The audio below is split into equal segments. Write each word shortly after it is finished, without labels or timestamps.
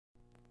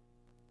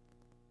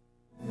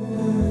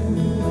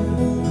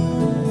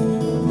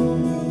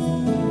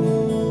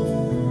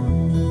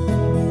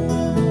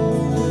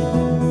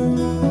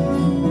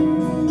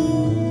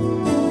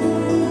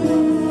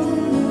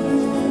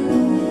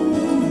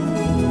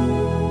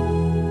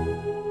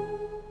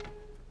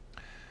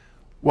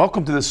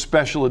Welcome to this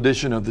special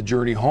edition of the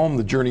Journey Home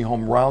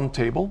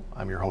Roundtable.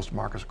 I'm your host,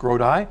 Marcus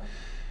Grodi.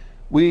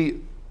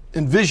 We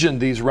envision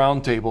these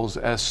roundtables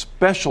as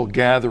special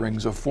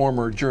gatherings of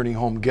former Journey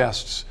Home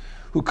guests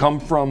who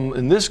come from,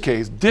 in this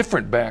case,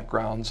 different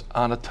backgrounds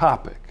on a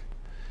topic.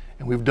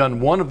 And we've done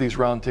one of these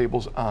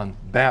roundtables on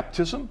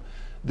baptism.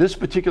 This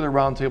particular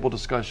roundtable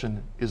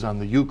discussion is on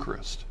the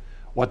Eucharist.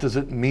 What does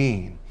it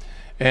mean?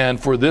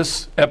 And for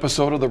this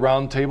episode of the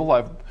roundtable,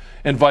 I've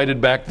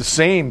invited back the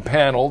same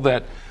panel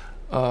that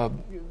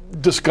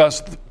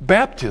discussed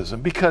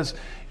baptism, because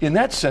in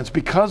that sense,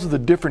 because of the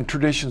different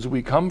traditions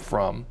we come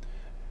from,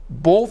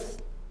 both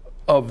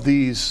of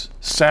these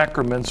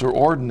sacraments or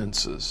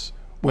ordinances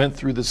went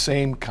through the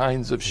same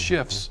kinds of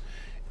shifts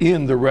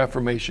in the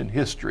Reformation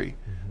history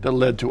that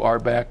led to our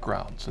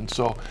backgrounds. And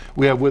so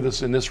we have with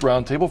us in this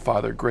roundtable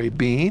Father Gray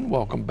Bean,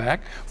 welcome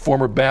back,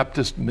 former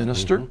Baptist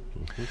minister,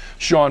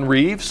 Sean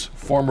Reeves,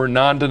 former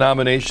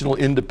non-denominational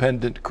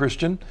independent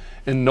Christian,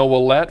 and Noah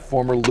Lett,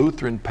 former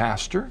Lutheran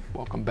pastor,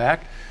 welcome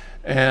back.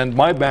 And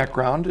my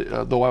background,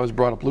 though I was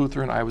brought up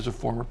Lutheran, I was a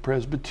former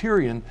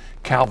Presbyterian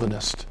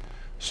Calvinist.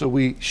 So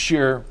we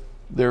share,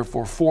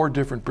 therefore, four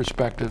different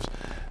perspectives,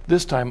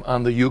 this time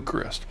on the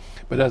Eucharist.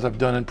 But as I've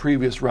done in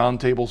previous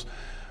roundtables,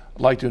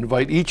 I'd like to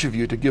invite each of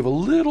you to give a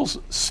little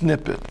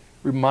snippet,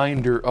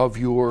 reminder of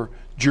your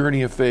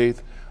journey of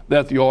faith,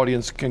 that the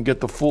audience can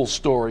get the full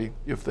story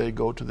if they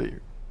go to the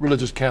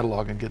religious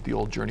catalog and get the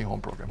old Journey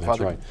Home program. That's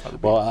right.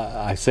 Well,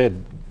 I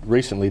said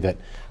recently that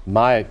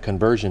my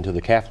conversion to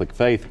the Catholic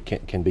faith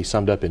can be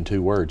summed up in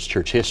two words: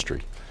 church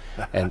history.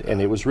 And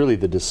it was really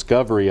the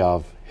discovery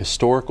of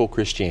historical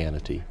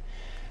Christianity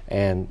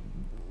and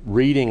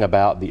reading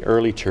about the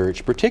early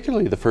church,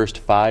 particularly the first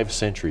 5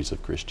 centuries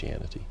of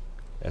Christianity,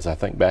 as I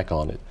think back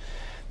on it,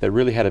 that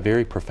really had a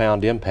very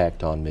profound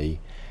impact on me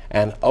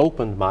and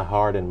opened my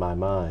heart and my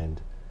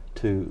mind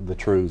to the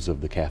truths of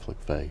the Catholic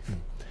faith.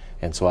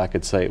 And so I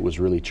could say it was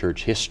really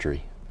church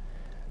history.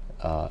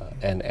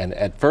 And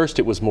at first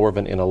it was more of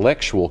an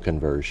intellectual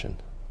conversion.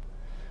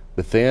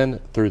 But then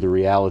through the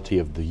reality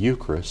of the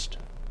Eucharist,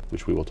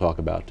 which we will talk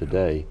about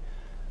today,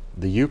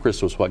 the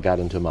Eucharist was what got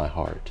into my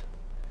heart.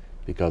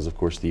 Because of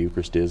course the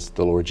Eucharist is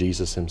the Lord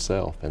Jesus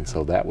himself. And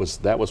so that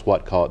was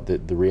what caused,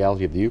 the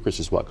reality of the Eucharist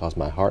is what caused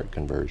my heart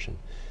conversion.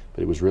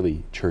 But it was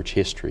really church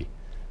history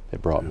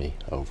that brought me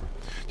over.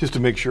 Just to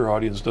make sure our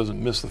audience doesn't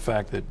miss the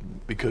fact that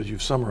because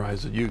you've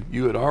summarized it,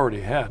 you had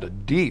already had a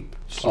deep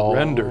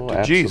surrender to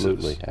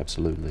absolutely, Jesus.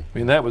 Absolutely. I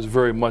mean, that was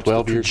very much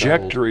the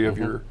trajectory of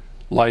your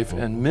life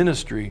and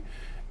ministry,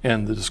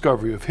 and the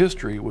discovery of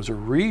history was a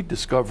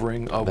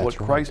rediscovering of what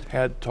Christ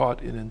had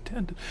taught and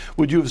intended.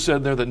 Would you have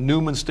said there that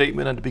Newman's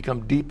statement on to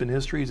become deep in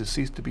history is to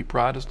cease to be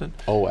Protestant?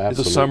 Oh,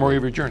 absolutely. Is a summary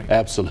of your journey?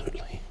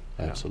 Absolutely.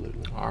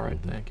 Absolutely. Yeah. All right,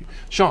 thank you.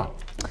 Sean?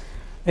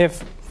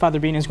 If Father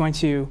Bean is going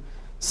to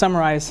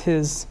summarize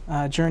his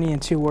journey in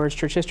 2 words,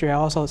 church history, I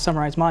also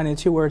summarize mine in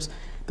 2 words.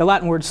 The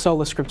Latin word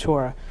sola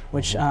scriptura,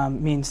 which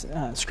means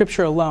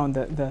scripture alone,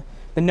 the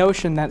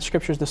notion that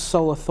scripture is the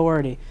sole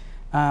authority.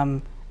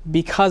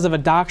 Because of a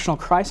doctrinal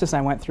crisis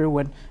I went through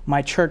when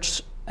my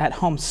church at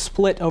home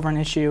split over an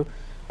issue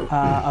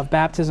of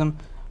baptism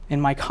in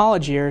my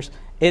college years,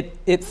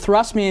 it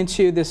thrust me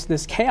into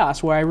this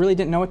chaos where I really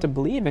didn't know what to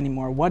believe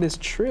anymore. What is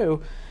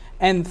true?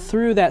 And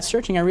through that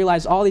searching, I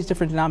realized all these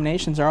different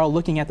denominations are all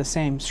looking at the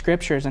same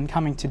scriptures and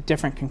coming to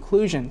different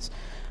conclusions.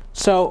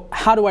 So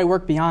how do I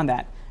work beyond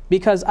that?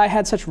 Because I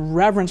had such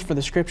reverence for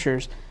the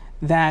scriptures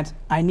that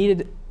I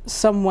needed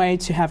some way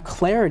to have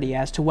clarity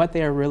as to what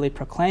they are really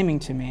proclaiming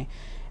to me.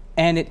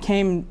 And it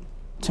came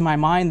to my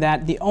mind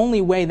that the only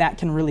way that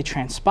can really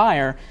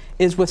transpire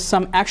is with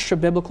some extra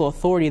biblical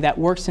authority that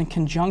works in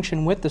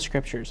conjunction with the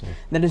scriptures,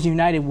 that is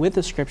united with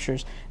the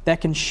scriptures, that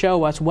can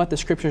show us what the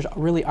scriptures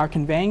really are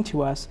conveying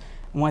to us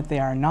and what they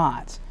are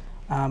not.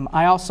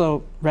 I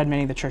also read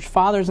many of the church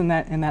fathers in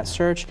that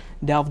search,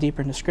 delved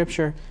deeper into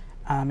scripture,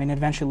 and it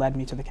eventually led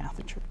me to the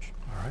Catholic Church.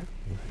 All right,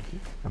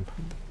 thank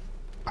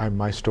you.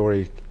 My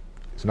story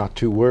is not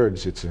 2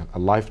 words, it's a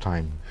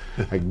lifetime.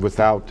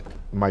 Without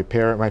my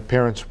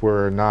parents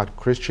were not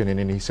Christian in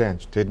any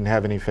sense, didn't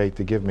have any faith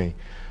to give me.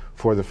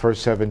 For the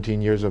first 17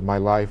 years of my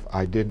life,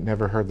 I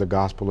never heard the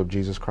gospel of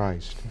Jesus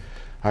Christ.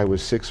 I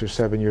was 6 or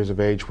 7 years of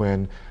age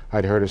when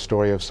I'd heard a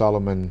story of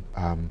Solomon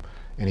and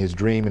his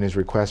dream and his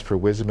request for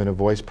wisdom, and a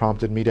voice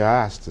prompted me to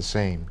ask the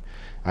same.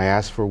 I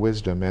asked for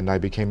wisdom, and I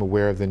became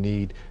aware of the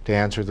need to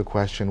answer the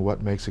question,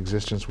 what makes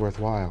existence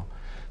worthwhile?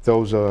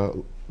 Those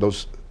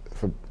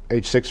from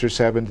age 6 or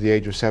 7 to the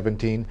age of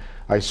 17,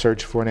 I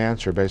searched for an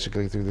answer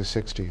basically through the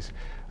 60s.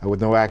 With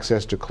no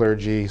access to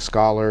clergy,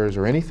 scholars,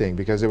 or anything,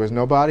 because there was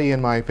nobody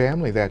in my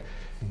family that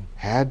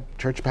had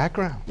church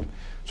background.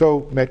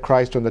 So met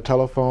Christ on the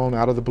telephone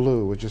out of the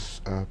blue, which is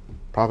a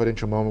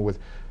providential moment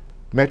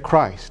met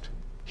Christ.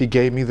 He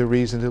gave me the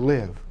reason to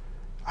live.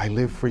 I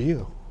live for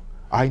you.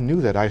 I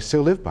knew that. I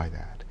still live by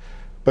that.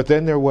 But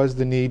then there was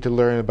the need to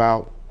learn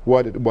about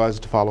what it was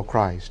to follow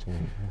Christ.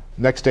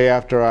 Next day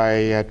after I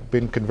had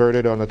been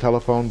converted on the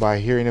telephone by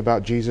hearing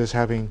about Jesus,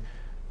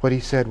 what he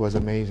said was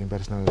amazing,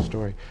 but it's not a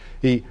story.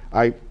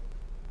 I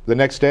The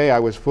next day I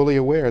was fully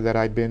aware that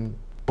I'd been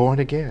born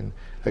again,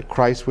 that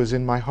Christ was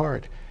in my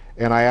heart.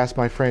 And I asked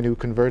my friend who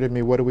converted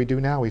me, what do we do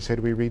now? He said,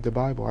 we read the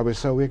Bible. I was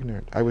so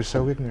ignorant. I was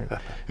so ignorant.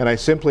 And I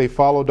simply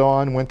followed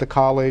on, went to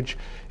college.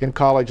 In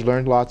college,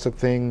 learned lots of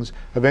things.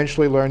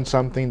 Eventually learned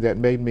something that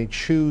made me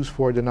choose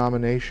for a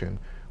denomination,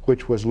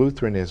 which was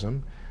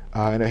Lutheranism.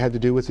 And it had to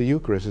do with the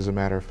Eucharist, as a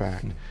matter of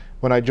fact.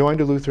 When I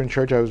joined a Lutheran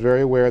church, I was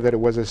very aware that it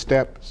was a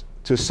step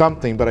to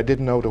something, but I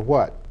didn't know to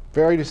what.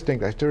 Very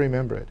distinct. I still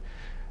remember it.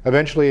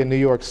 Eventually in New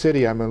York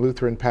City, I'm a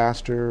Lutheran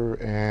pastor,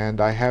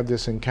 and I have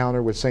this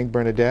encounter with St.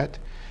 Bernadette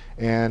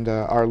and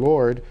our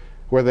Lord,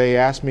 where they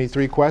asked me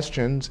 3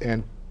 questions,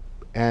 and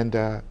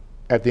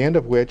at the end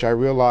of which I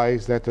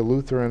realized that the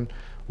Lutheran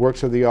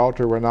works of the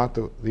altar were not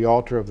the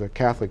altar of the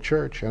Catholic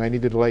Church, and I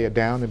needed to lay it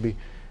down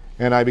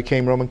and I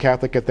became Roman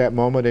Catholic at that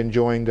moment and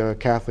joined a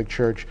Catholic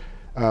Church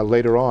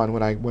later on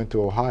when I went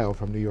to Ohio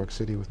from New York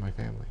City with my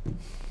family.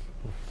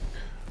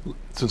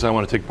 Since I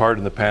want to take part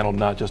in the panel,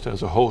 not just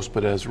as a host,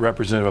 but as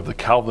representative of the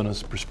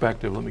Calvinist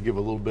perspective, let me give a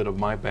little bit of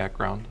my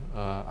background.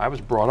 I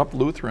was brought up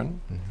Lutheran,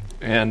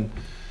 and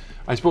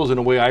I suppose in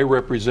a way I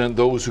represent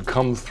those who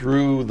come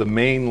through the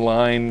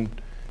mainline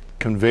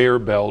conveyor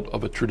belt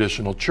of a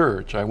traditional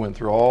church. I went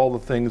through all the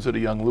things that a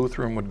young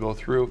Lutheran would go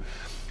through.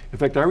 In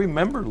fact, I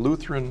remember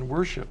Lutheran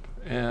worship,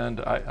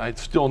 and I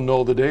still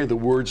know today the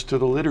words to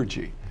the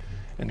liturgy,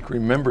 and can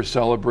remember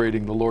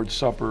celebrating the Lord's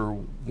Supper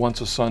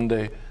once a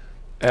Sunday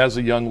as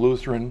a young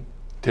Lutheran,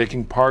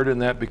 taking part in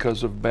that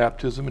because of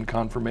baptism and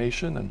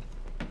confirmation and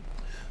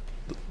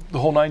the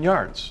whole 9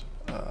 yards.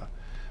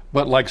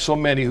 But like so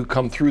many who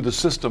come through the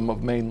system of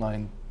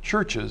mainline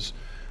churches,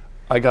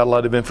 I got a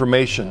lot of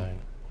information,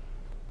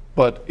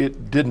 but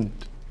it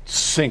didn't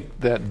sink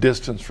that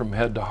distance from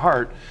head to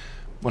heart.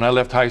 When I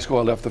left high school,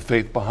 I left the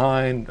faith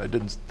behind. I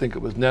didn't think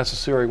it was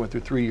necessary. I went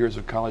through 3 years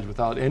of college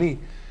without any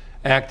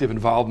active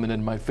involvement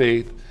in my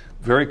faith,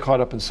 very caught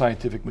up in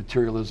scientific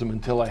materialism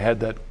until I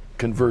had that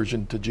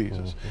conversion to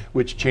Jesus,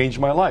 which changed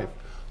my life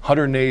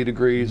 180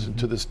 degrees, and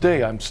to this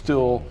day I'm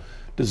still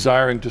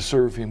desiring to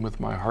serve him with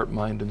my heart,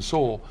 mind, and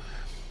soul.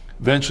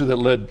 Eventually that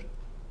led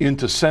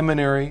into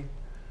seminary,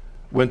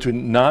 went to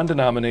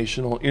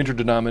non-denominational,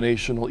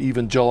 interdenominational,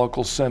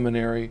 evangelical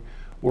seminary,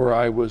 where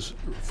I was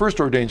first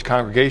ordained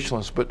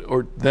Congregationalist, but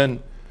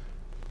then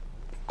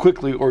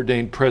quickly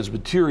ordained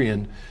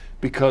Presbyterian,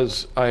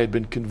 because I had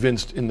been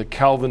convinced in the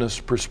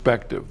Calvinist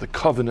perspective, the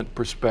covenant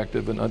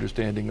perspective and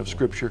understanding of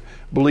Scripture,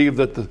 believed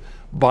that the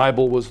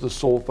Bible was the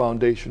sole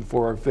foundation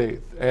for our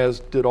faith, as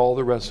did all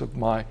the rest of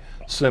my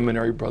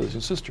seminary brothers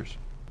and sisters.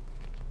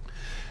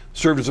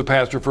 Served as a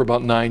pastor for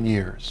about 9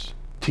 years,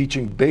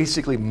 teaching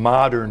basically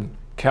modern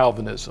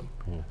Calvinism,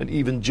 an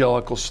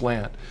evangelical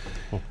slant,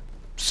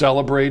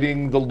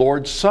 celebrating the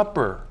Lord's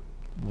Supper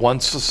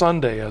once a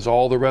Sunday, as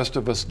all the rest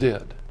of us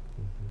did.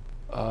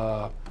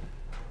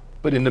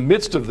 But in the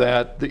midst of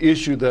that, the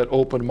issue that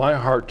opened my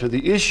heart to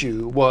the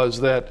issue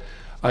was that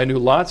I knew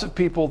lots of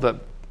people that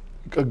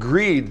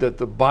agreed that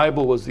the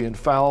Bible was the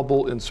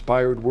infallible,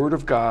 inspired Word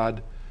of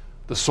God,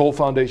 the sole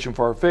foundation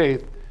for our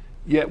faith,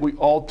 yet we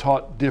all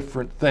taught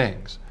different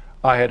things.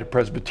 I had a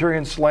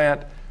Presbyterian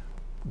slant,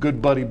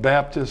 good buddy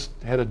Baptist,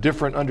 had a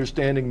different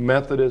understanding,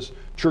 Methodist,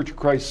 Church of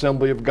Christ,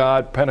 Assembly of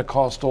God,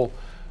 Pentecostal,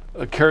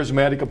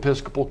 Charismatic,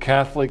 Episcopal,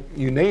 Catholic,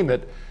 you name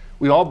it.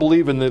 We all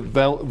believe in the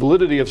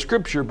validity of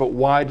Scripture, but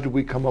why did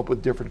we come up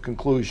with different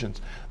conclusions?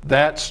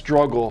 That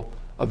struggle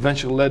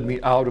eventually led me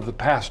out of the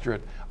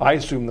pastorate. I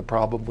assumed the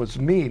problem was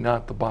me,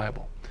 not the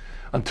Bible,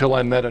 until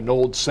I met an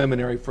old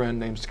seminary friend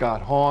named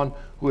Scott Hahn,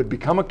 who had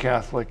become a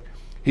Catholic.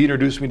 He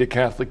introduced me to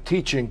Catholic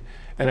teaching,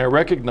 and I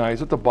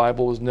recognized that the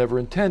Bible was never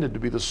intended to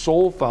be the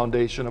sole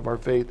foundation of our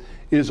faith.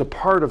 It is a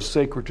part of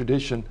sacred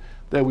tradition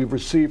that we've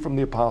received from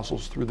the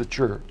apostles through the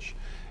church.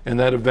 And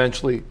that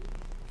eventually,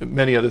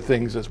 many other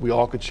things, as we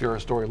all could share a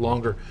story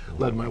longer,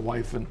 led my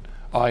wife and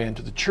I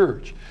into the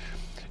church.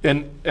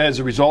 And as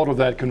a result of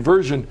that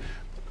conversion,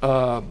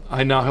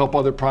 I now help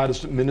other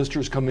Protestant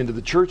ministers come into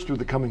the church through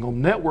the Coming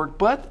Home Network,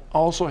 but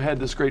also had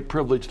this great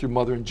privilege through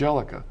Mother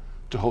Angelica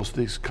to host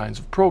these kinds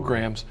of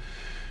programs.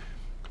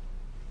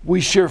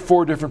 We share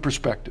 4 different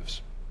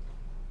perspectives: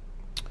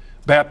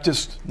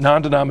 Baptist,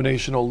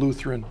 non-denominational,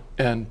 Lutheran,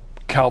 and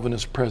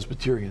Calvinist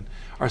Presbyterian.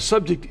 Our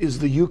subject is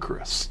the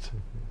Eucharist,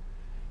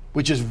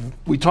 which is,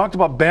 we talked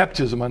about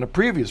baptism on a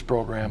previous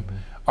program.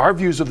 Our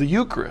views of the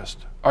Eucharist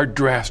are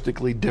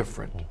drastically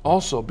different,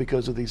 also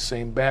because of these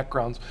same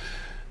backgrounds.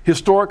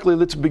 Historically,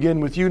 let's begin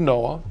with you,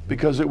 Noah,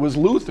 because it was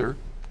Luther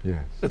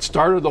that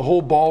started the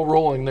whole ball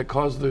rolling that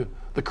caused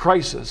the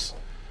crisis.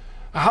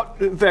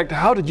 In fact,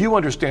 how did you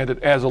understand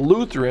it as a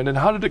Lutheran, and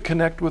how did it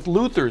connect with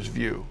Luther's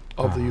view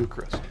of the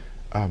Eucharist?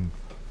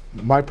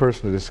 My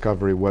personal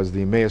discovery was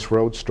the Emmaus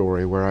Road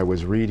story, where I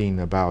was reading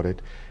about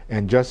it,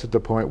 and just at the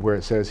point where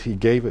it says he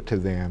gave it to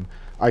them,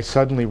 I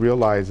suddenly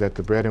realized that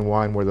the bread and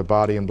wine were the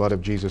body and blood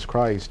of Jesus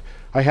Christ.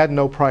 I had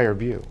no prior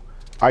view.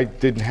 I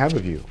didn't have a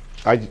view.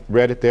 I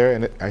read it there,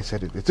 and I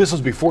said, this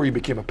was before you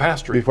became a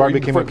pastor. Before I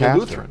became a pastor.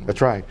 Lutheran. That's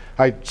right.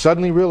 I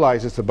suddenly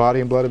realized it's the body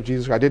and blood of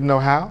Jesus. I didn't know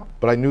how,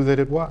 but I knew that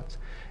it was.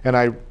 And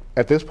I,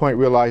 at this point,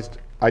 realized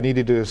I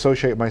needed to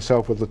associate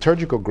myself with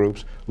liturgical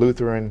groups,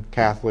 Lutheran,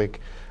 Catholic,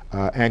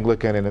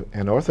 Anglican,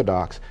 and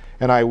Orthodox.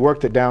 And I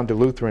worked it down to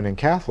Lutheran and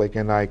Catholic,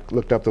 and I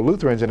looked up the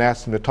Lutherans and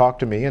asked them to talk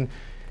to me. And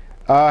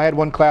I had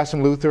one class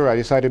in Luther. I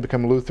decided to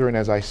become Lutheran,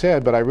 as I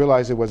said, but I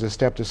realized it was a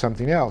step to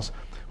something else.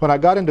 When I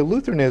got into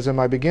Lutheranism,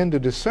 I began to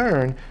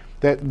discern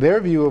that their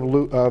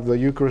view of the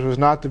Eucharist was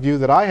not the view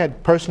that I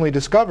had personally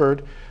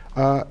discovered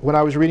when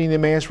I was reading the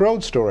Emmaus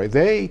Road story.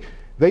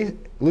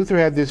 Luther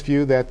had this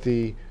view that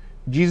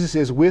Jesus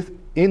is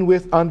in,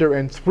 with, under,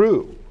 and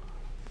through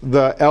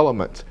the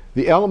elements.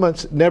 The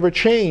elements never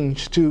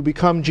change to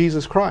become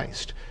Jesus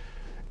Christ.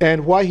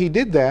 And why he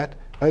did that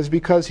is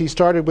because he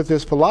started with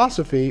this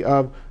philosophy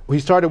he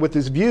started with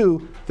this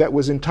view that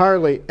was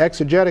entirely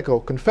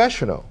exegetical,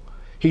 confessional.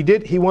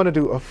 He wanted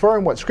to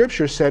affirm what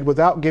Scripture said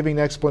without giving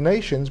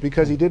explanations,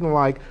 because he didn't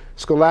like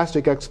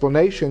scholastic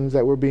explanations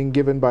that were being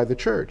given by the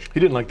church. He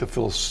didn't like the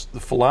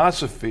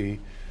philosophy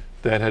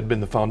that had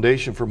been the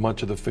foundation for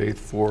much of the faith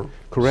for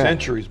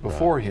centuries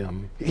before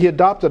him. He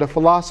adopted a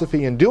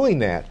philosophy in doing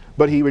that,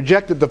 but he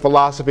rejected the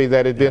philosophy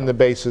that had been the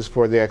basis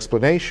for the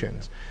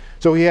explanations.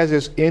 So he has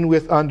this in,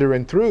 with, under,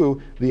 and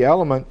through. The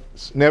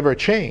elements never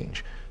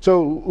change.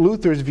 So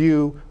Luther's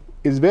view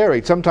is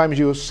varied. Sometimes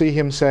you'll see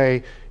him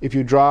say, if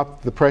you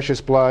drop the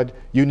precious blood,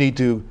 you need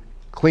to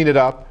clean it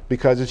up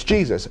because it's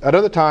Jesus. At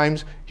other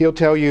times, he'll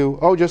tell you,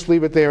 oh, just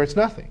leave it there, it's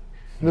nothing.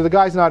 The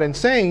guy's not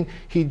insane,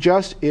 he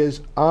just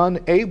is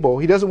unable.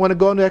 He doesn't want to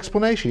go into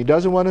explanation. He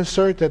doesn't want to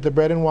assert that the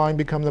bread and wine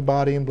become the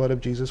body and blood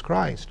of Jesus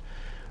Christ.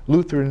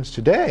 Lutherans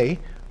today,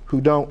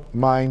 who don't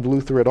mind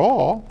Luther at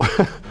all,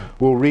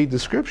 will read the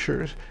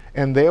Scriptures,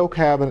 and they'll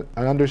have an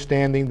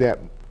understanding that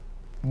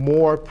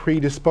more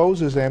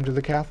predisposes them to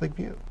the Catholic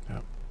view. Yeah.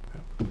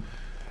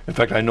 In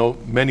fact, I know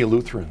many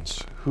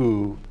Lutherans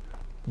who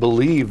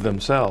believe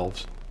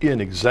themselves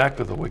in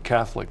exactly the way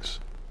Catholics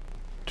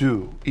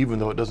do, even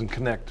though it doesn't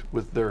connect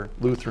with their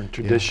Lutheran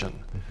tradition.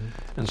 Yeah.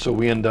 Mm-hmm. And so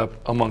we end up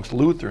amongst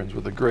Lutherans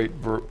with a great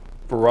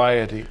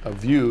variety of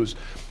views.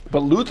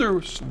 But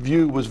Luther's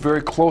view was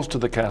very close to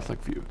the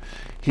Catholic view.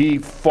 He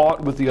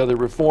fought with the other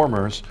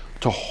reformers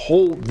to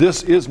hold,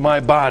 this is my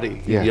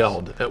body, he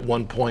yelled at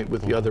one point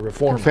with the other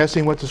reformers.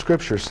 Confessing what the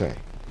Scriptures say.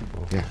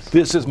 Yes.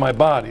 This is my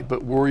body,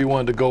 but where he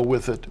wanted to go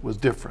with it was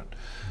different.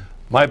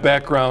 My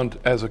background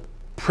as a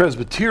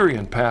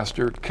Presbyterian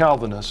pastor,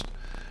 Calvinist,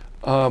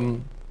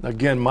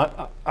 again,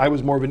 I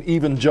was more of an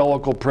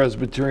evangelical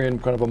Presbyterian,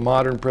 kind of a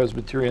modern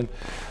Presbyterian,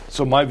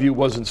 so my view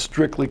wasn't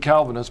strictly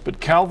Calvinist, but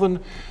Calvin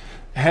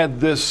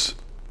had this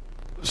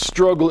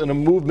struggle in a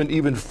movement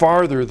even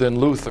farther than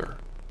Luther,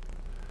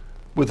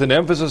 with an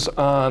emphasis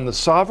on the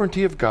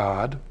sovereignty of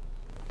God,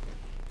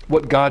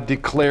 what God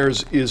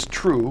declares is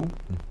true.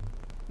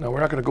 Now, we're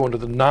not going to go into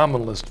the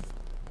nominalist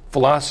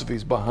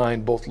philosophies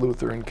behind both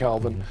Luther and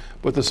Calvin,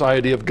 but this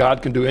idea of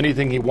God can do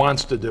anything he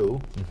wants to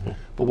do,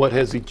 but what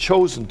has he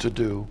chosen to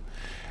do?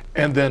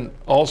 And then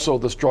also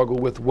the struggle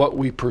with what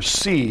we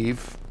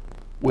perceive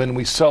when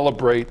we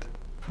celebrate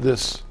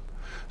this.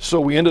 So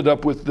we ended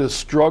up with this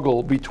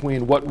struggle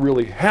between what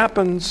really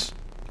happens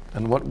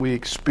and what we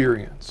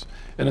experience.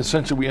 And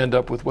essentially we end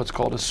up with what's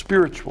called a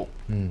spiritual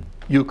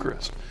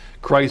Eucharist.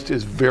 Christ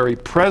is very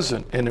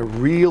present in a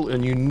real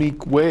and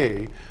unique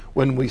way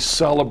when we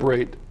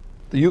celebrate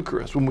the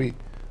Eucharist, when we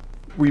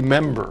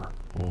remember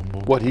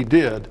what he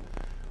did,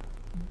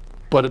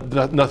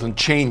 but nothing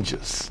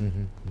changes.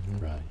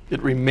 Right.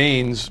 It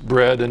remains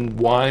bread and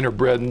wine, or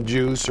bread and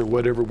juice, or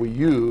whatever we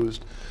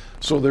used.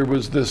 So there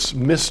was this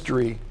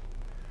mystery,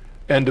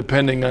 and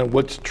depending on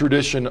what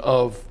tradition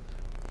of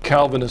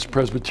Calvinist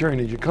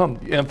Presbyterian you come,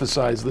 you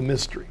emphasize the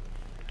mystery.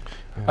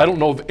 I don't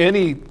know of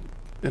any,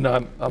 and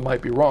I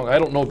might be wrong, I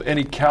don't know of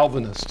any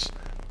Calvinists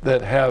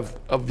that have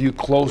a view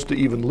close to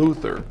even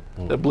Luther,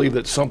 that believe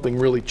that something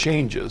really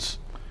changes,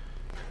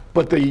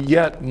 but they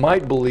yet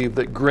might believe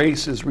that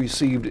grace is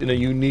received in a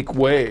unique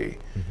way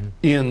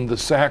in the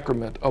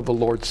sacrament of the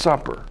Lord's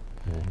Supper,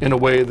 in a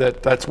way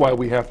that's why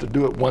we have to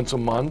do it once a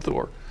month,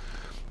 or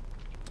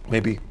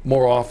maybe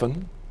more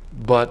often.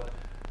 But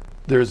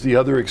there's the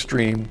other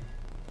extreme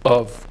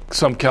of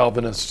some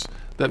Calvinists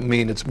that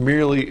mean it's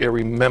merely a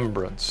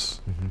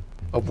remembrance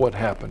of what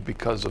happened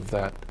because of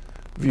that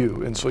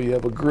view. And so you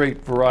have a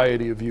great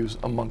variety of views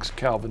amongst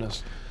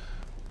Calvinists.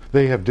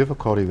 They have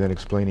difficulty then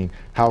explaining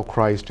how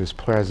Christ is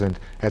present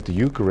at the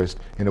Eucharist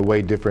in a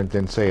way different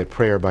than, say, at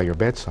prayer by your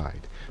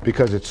bedside,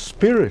 because it's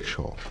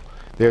spiritual.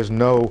 There's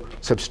no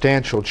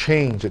substantial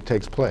change that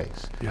takes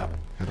place. Yeah.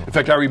 In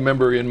fact, I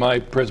remember in my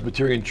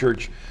Presbyterian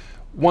church,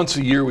 once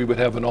a year we would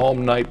have an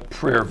all-night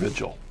prayer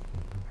vigil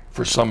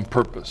for some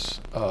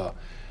purpose.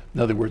 In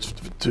other words,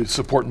 to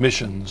support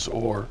missions,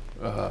 or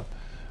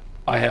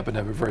I happen to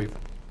have a very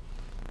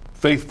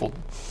faithful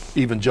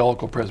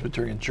evangelical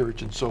Presbyterian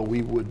church, and so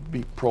we would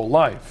be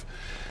pro-life.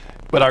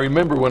 But I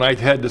remember when I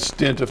had the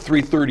stint of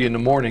 3:30 in the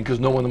morning, because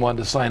no one wanted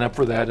to sign up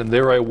for that, and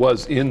there I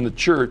was in the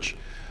church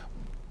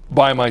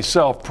by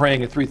myself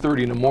praying at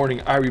 3:30 in the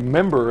morning. I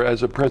remember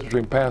as a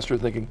Presbyterian pastor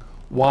thinking,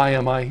 why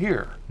am I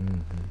here?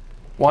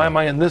 Why am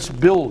I in this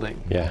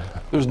building? Yeah.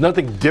 There's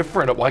nothing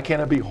different. Why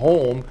can't I be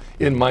home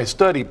in my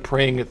study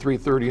praying at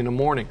 3:30 in the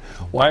morning?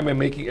 Why am I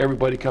making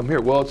everybody come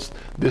here? Well,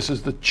 this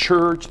is the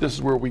church. This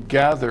is where we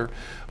gather.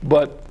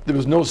 But there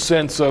was no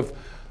sense of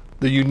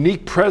the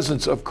unique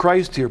presence of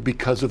Christ here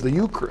because of the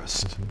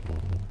Eucharist.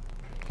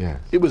 Yes.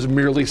 It was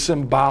merely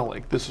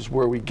symbolic. This is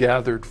where we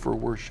gathered for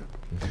worship.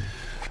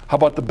 How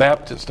about the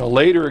Baptists? Now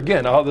later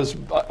again, all this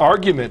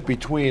argument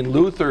between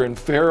Luther and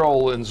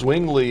Farel and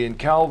Zwingli and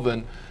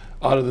Calvin,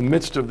 out of the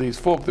midst of these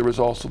folk, there was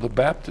also the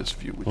Baptist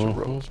view which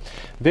arose.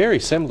 Very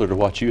similar to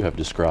what you have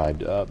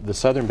described. The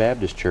Southern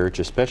Baptist Church,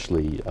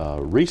 especially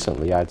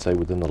recently, I'd say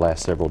within the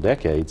last several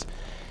decades,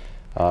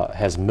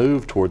 has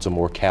moved towards a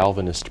more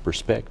Calvinist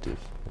perspective.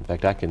 In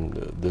fact,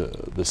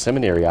 the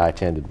seminary I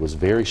attended was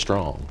very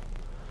strong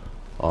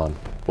on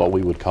what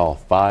we would call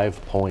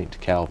 5-point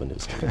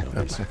Calvinism. You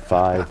know, these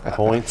 5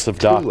 points of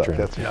doctrine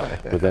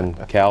within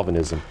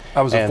Calvinism.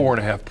 I was a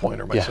 4.5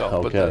 pointer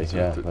myself. Yeah,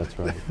 okay, that's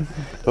right.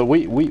 But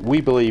we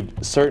believe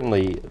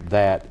certainly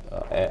that,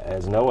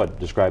 as Noah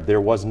described,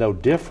 there was no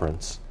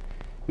difference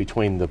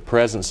between the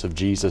presence of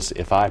Jesus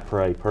if I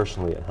pray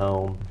personally at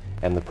home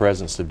and the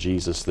presence of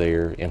Jesus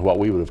there in what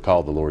we would have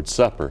called the Lord's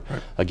Supper.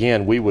 Right.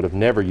 Again, we would have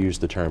never used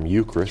the term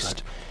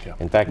Eucharist. Right. Yeah.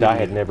 In fact, I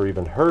had never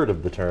even heard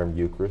of the term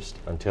Eucharist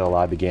until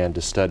I began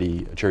to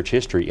study church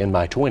history in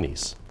my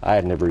 20s. I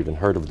had never even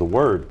heard of the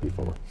word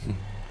before.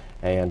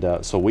 And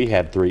so we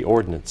had 3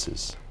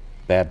 ordinances: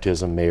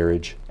 baptism,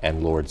 marriage,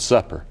 and Lord's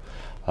Supper.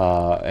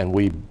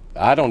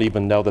 I don't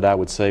even know that I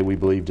would say we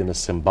believed in a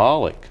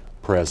symbolic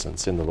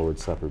presence in the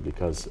Lord's Supper,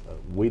 because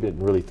we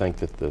didn't really think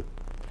that the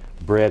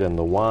bread and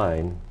the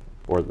wine,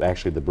 or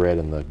actually the bread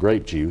and the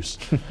grape juice,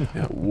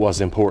 was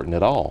important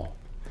at all.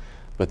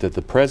 But that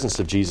the presence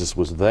of Jesus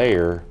was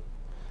there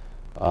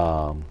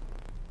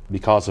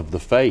because of the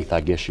faith,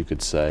 I guess you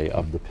could say,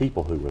 of the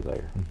people who were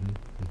there.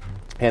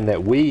 And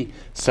that we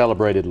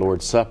celebrated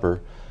Lord's Supper,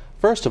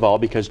 first of all,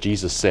 because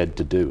Jesus said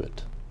to do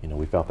it. You know,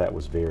 we felt that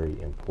was very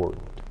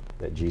important,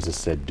 that Jesus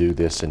said, "Do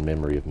this in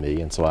memory of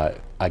me," and so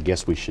I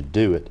guess we should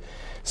do it.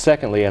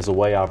 Secondly, as a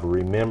way of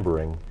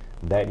remembering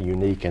that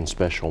unique and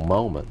special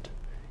moment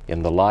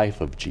in the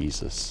life of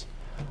Jesus.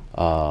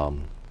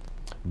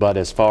 But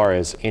as far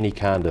as any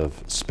kind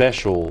of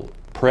special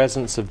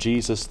presence of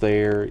Jesus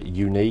there,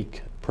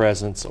 unique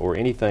presence, or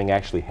anything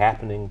actually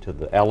happening to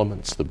the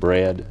elements, the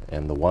bread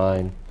and the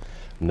wine,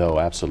 no,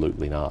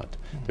 absolutely not.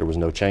 There was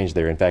no change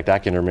there. In fact, I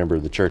can remember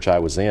the church I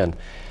was in,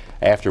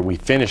 after we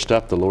finished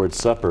up the Lord's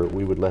Supper,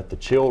 we would let the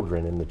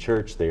children in the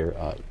church there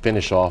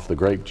finish off the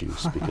grape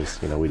juice,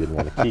 because we didn't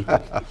want to keep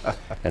it,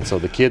 and so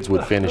the kids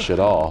would finish it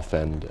off,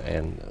 and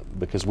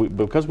because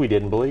we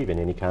didn't believe in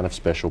any kind of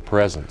special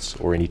presence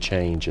or any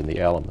change in the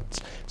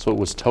elements, so it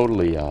was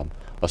totally a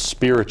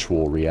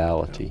spiritual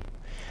reality,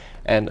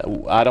 and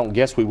I don't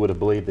guess we would have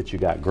believed that you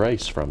got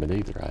grace from it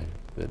either.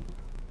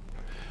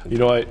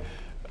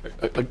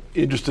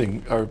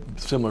 Interesting, our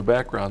similar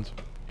backgrounds.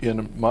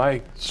 In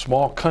my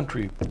small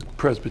country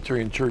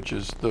Presbyterian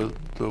churches, the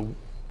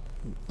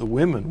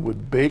women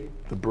would bake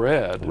the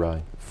bread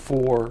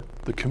for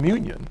the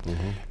communion,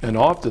 and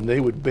often they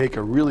would bake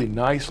a really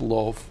nice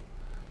loaf.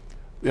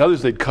 The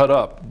others they'd cut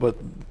up, but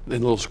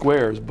in little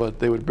squares. But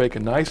they would bake a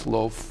nice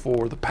loaf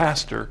for the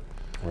pastor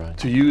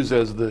to use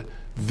as the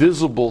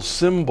visible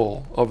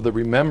symbol of the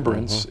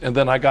remembrance, and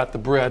then I got the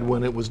bread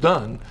when it was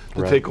done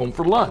to take home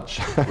for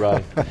lunch.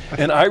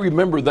 And I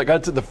remember that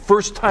got to the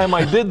first time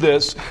I did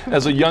this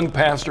as a young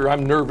pastor.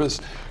 I'm nervous.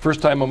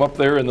 First time I'm up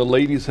there, and the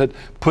ladies had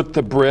put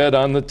the bread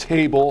on the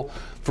table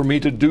for me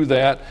to do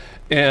that.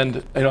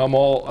 And I'm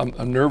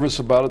nervous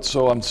about it,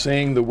 so I'm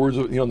saying the words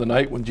of, the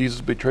night when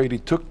Jesus betrayed, he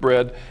took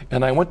bread,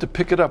 and I went to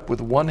pick it up with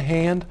one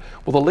hand.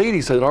 Well, the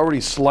ladies had already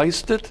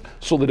sliced it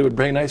so that it would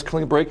bring a nice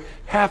clean break.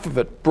 Half of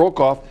it broke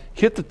off,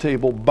 hit the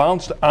table,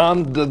 bounced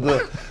onto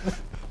the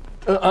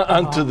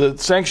onto the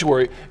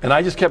sanctuary, and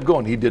I just kept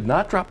going. He did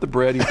not drop the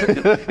bread. He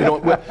picked it,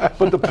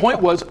 but the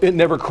point was, it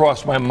never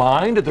crossed my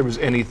mind that there was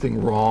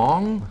anything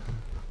wrong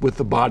with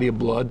the body of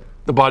blood,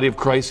 the body of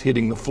Christ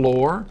hitting the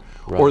floor.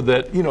 Or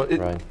that,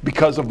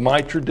 because of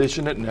my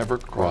tradition, it never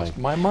crossed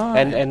my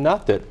mind. And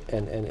not that,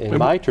 and in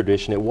my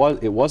tradition, it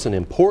was an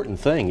important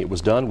thing. It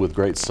was done with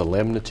great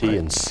solemnity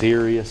and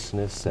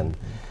seriousness, and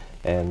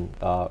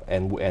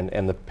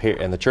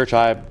the church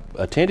I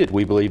attended,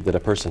 we believed that a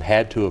person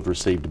had to have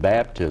received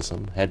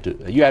baptism.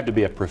 You had to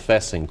be a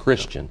professing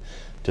Christian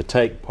to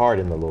take part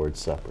in the Lord's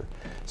Supper.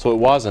 So it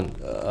wasn't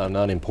an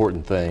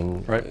unimportant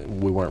thing.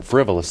 We weren't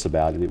frivolous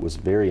about it. It was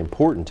very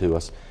important to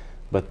us.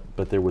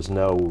 But there was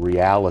no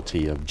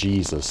reality of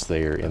Jesus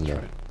there in the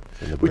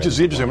Which is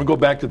interesting. I'm going to go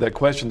back to that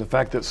question, the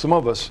fact that some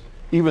of us,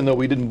 even though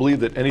we didn't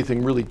believe that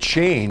anything really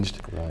changed,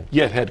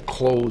 yet had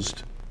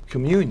closed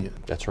communion.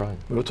 That's right.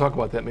 We'll talk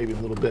about that maybe in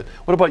a little bit.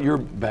 What about your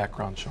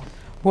background, Sean?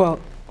 Well,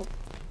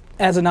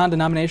 as a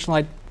non-denominational,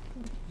 I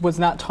was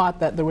not taught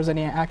that there was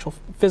any actual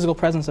physical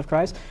presence of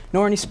Christ,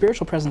 nor any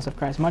spiritual presence of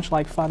Christ, much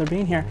like Father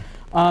Bean here.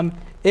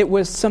 It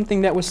was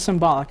something that was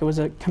symbolic. It was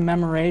a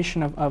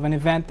commemoration of an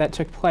event that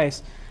took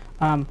place.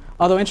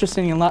 Although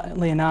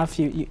interestingly enough,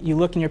 you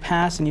look in your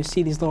past and you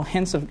see these little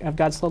hints of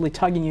God slowly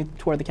tugging you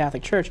toward the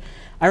Catholic Church.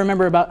 I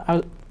remember I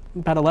was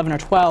about 11 or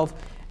 12,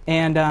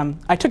 and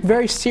I took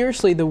very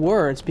seriously the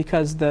words,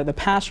 because the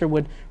pastor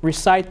would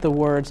recite the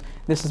words,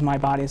 "This is my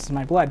body, this is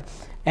my blood,"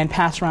 and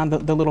pass around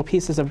the little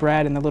pieces of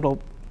bread and the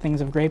little things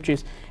of grape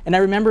juice. And I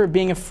remember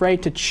being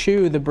afraid to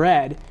chew the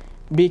bread,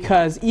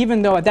 because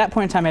even though at that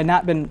point in time I had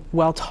not been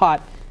well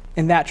taught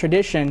in that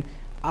tradition,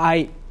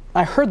 I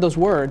heard those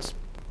words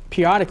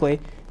periodically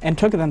and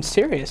took them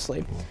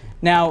seriously.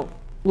 Now,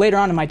 later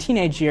on in my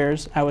teenage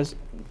years, I was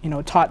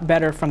taught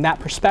better from that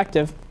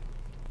perspective,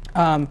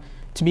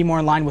 to be more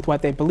in line with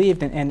what they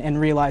believed, and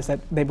realize that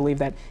they believed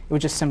that it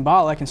was just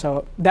symbolic, and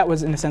so that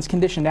was, in a sense,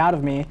 conditioned out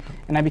of me,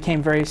 and I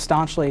became very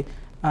staunchly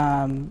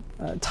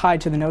tied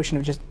to the notion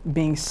of just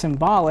being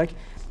symbolic.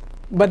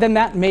 But then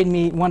that made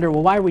me wonder,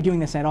 well, why are we doing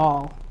this at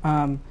all?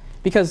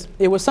 Because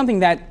it was something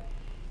that,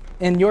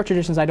 in your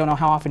traditions, I don't know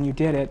how often you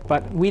did it,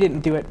 but we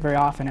didn't do it very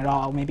often at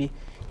all, maybe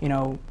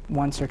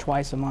once or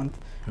twice a month,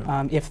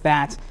 if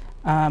that.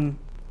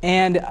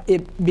 And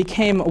it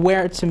became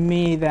aware to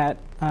me that,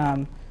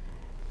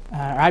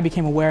 I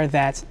became aware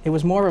that it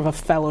was more of a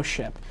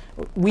fellowship.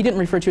 We didn't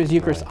refer to it as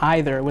Eucharist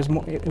either. It was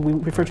more, we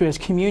referred to it as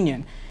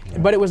communion.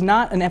 But it was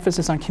not an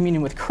emphasis on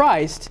communion with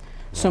Christ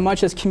so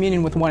much as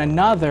communion with one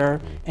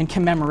another in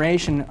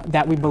commemoration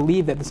that we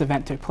believed that this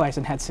event took place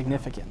and had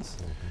significance.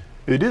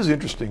 It is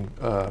interesting,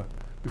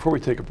 before we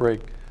take a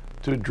break,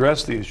 to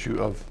address the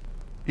issue of,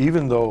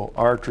 even though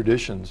our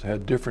traditions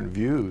had different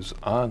views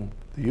on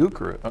the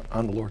Eucharist,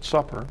 on the Lord's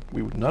Supper,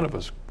 none of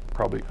us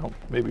probably,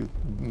 maybe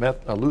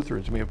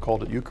Lutherans may have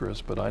called it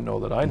Eucharist, but I know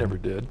that I never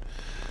did,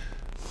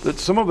 that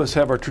some of us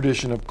have our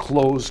tradition of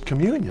closed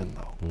communion,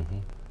 though,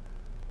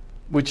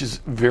 which is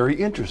very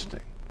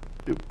interesting.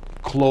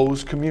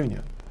 Closed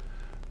communion.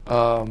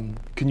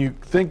 Can you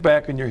think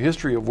back in your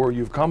history of where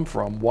you've come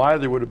from, why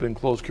there would have been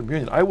closed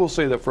communion? I will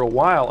say that for a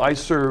while I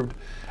served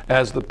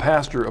as the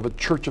pastor of a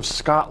Church of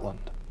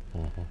Scotland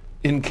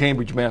in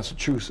Cambridge,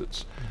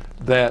 Massachusetts,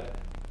 that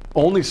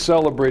only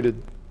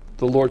celebrated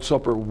the Lord's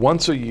Supper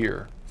once a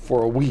year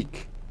for a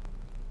week.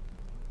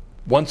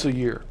 Once a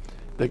year.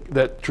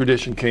 That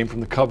tradition came from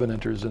the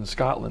Covenanters in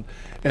Scotland,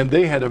 and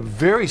they had a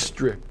very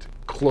strict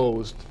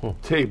closed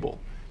table.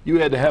 You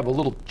had to have a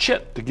little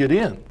chit to get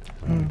in.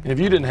 And if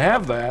you didn't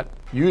have that,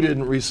 you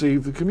didn't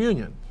receive the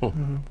communion.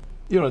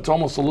 It's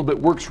almost a little bit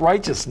works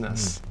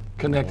righteousness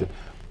connected.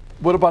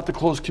 What about the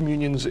closed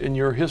communions in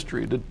your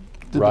history? Did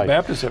the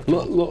Baptists have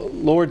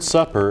Lord's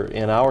Supper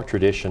in our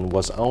tradition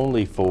was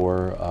only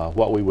for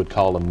what we would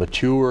call a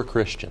mature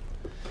Christian.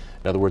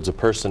 In other words, a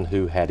person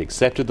who had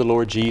accepted the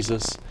Lord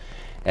Jesus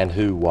and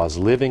who was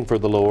living for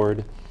the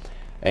Lord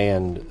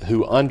and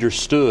who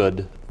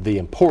understood the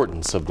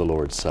importance of the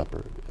Lord's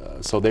Supper.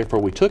 So therefore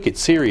we took it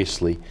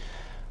seriously,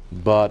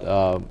 but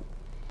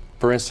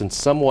for instance,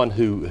 someone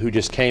who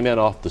just came in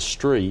off the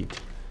street,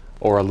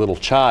 or a little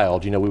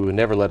child, we would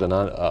never let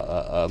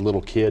a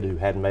little kid who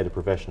hadn't made a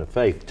profession of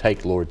faith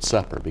take Lord's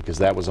Supper, because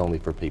that was only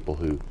for people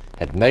who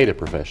had made a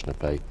profession of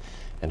faith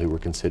and who were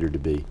considered to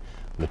be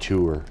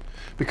mature.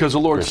 Because the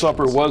Lord's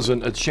Supper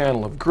wasn't a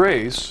channel of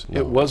grace,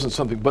 it wasn't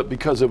something, but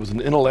because it was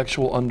an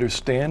intellectual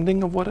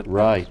understanding of what it was.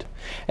 Right.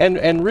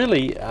 And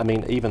really, I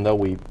mean, even though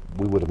we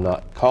would have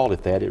not called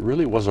it that, it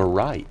really was a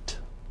rite.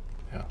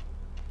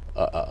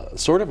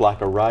 Sort of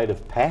like a rite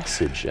of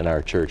passage in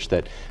our church,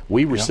 that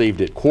we received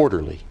it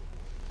quarterly,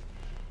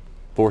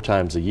 4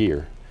 times a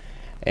year.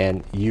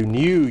 And you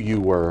knew you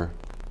were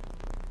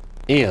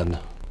in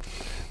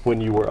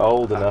when you were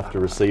old enough to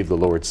receive the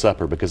Lord's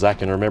Supper, because I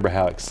can remember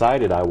how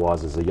excited I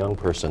was as a young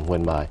person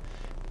when my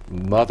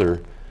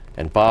mother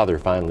and father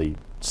finally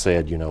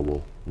said,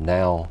 well,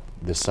 now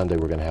this Sunday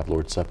we're going to have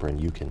Lord's Supper, and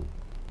you can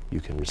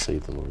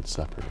receive the Lord's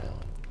Supper now.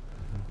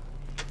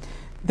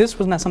 This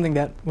was not something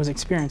that was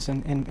experienced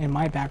in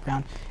my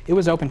background. It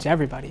was open to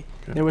everybody.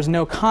 Okay. There was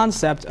no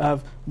concept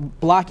of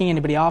blocking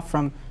anybody off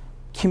from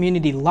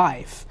community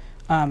life.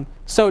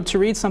 So to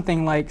read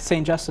something like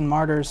St. Justin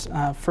Martyr's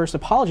first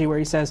apology, where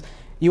he says,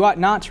 "You ought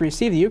not to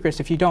receive the Eucharist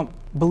if you don't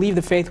believe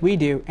the faith we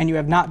do, and you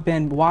have not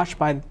been washed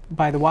by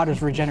the waters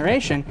of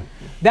regeneration,"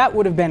 that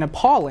would have been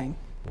appalling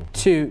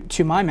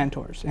to my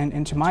mentors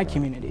and to my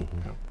community.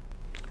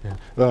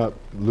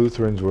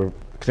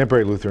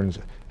 Contemporary Lutherans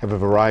have a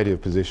variety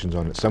of positions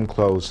on it, some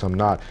closed, some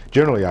not.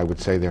 Generally, I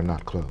would say they're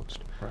not closed.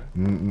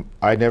 Right.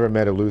 I never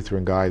met a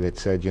Lutheran guy that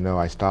said,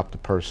 I stopped a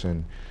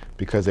person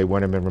because they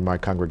weren't a member of my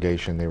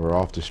congregation, they were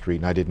off the street,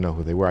 and I didn't know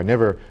who they were. I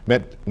never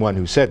met one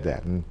who said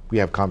that, and we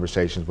have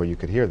conversations where you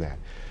could hear that.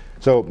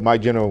 So my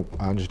general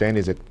understanding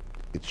is that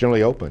it's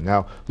generally open.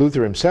 Now,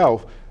 Luther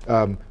himself,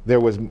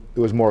 it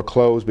was more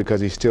closed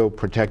because he's still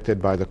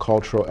protected by the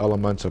cultural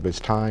elements of his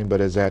time, but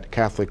as that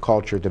Catholic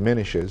culture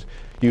diminishes,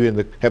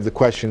 you have the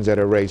questions that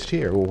are raised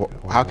here. Well,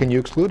 how can you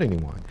exclude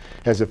anyone?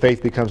 As the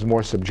faith becomes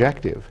more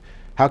subjective,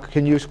 how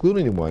can you exclude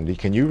anyone?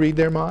 Can you read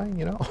their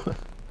mind,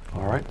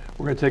 All right,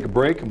 we're going to take a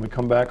break, and when we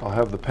come back, I'll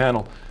have the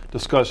panel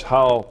discuss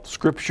how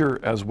Scripture,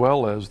 as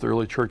well as the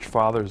early church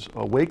fathers,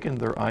 awakened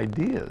their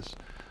ideas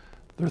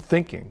their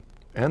thinking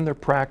and their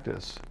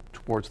practice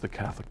towards the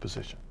Catholic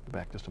position.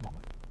 Back just a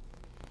moment.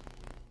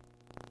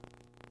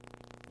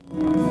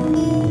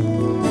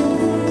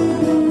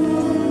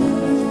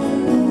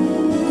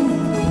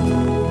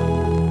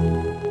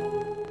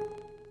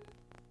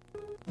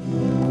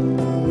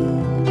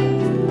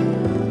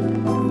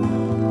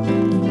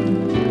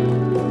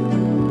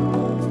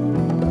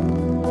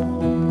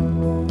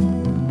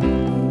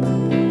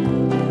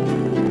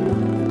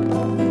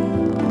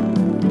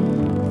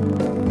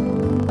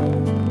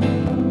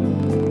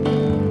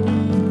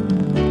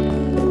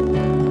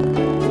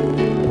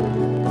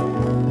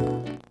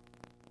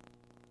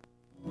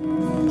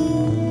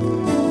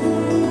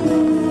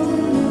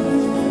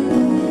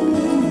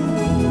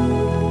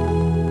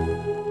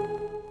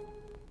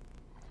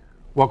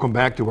 Welcome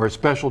back to our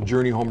special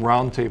Journey Home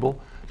Roundtable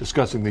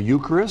discussing the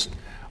Eucharist.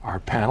 Our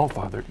panel,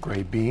 Father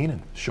Gray Bean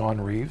and Sean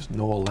Reeves,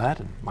 Noah Lett,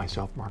 and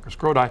myself, Marcus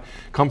Grodi,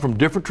 come from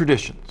different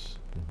traditions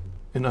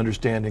and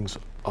understandings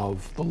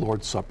of the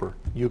Lord's Supper,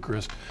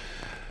 Eucharist.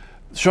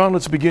 Sean,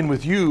 let's begin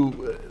with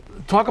you.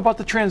 Talk about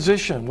the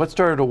transition. What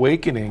started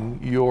awakening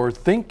your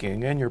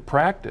thinking and your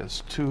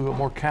practice to a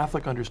more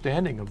Catholic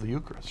understanding of the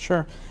Eucharist?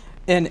 Sure.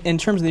 In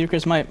terms of the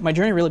Eucharist, my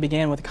journey really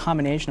began with a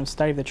combination of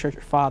study of the Church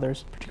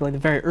Fathers, particularly the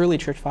very early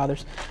Church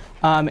Fathers,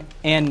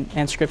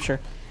 and Scripture.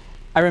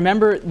 I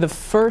remember the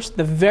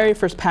very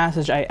first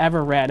passage I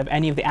ever read of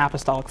any of the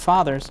Apostolic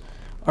Fathers,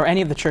 or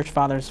any of the Church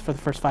Fathers for the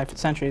first 5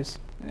 centuries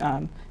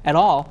at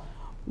all,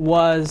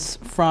 was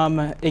from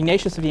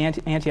Ignatius of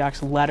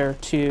Antioch's letter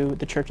to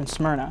the church in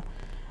Smyrna,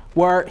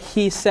 where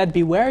he said,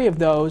 "Be wary of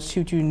those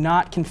who do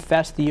not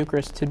confess the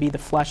Eucharist to be the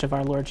flesh of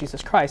our Lord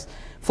Jesus Christ,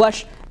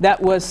 flesh that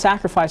was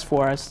sacrificed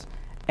for us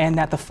and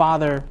that the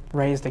Father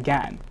raised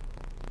again."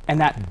 And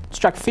that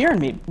struck fear in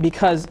me,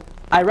 because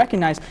I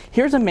recognized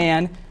here's a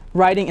man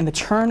writing in the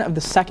turn of the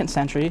 2nd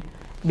century,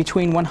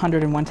 between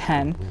 100 and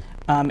 110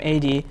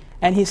 AD,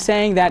 and he's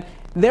saying that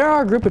there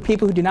are a group of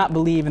people who do not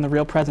believe in the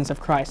real presence of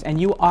Christ, and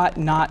you ought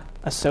not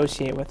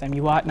associate with them.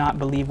 You ought not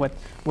believe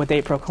what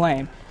they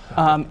proclaim.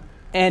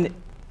 And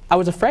I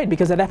was afraid,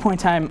 because at that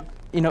point in time,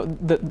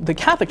 the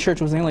Catholic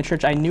Church was the only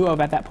church I knew of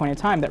at that point in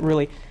time that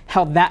really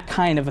held that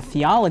kind of a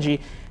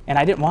theology, and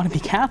I didn't want to be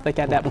Catholic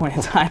at that point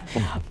in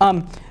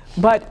time.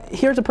 But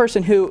here's a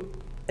person who,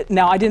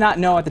 now I did not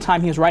know at the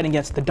time he was writing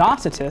against the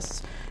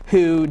Docetists,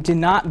 who did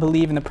not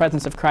believe in the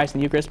presence of Christ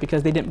in the Eucharist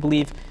because they didn't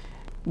believe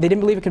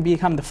it could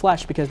become the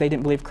flesh, because they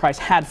didn't believe Christ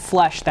had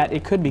flesh that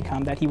it could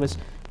become, that he was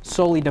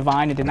solely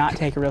divine and did not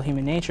take a real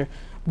human nature.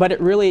 But it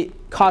really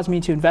caused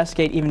me to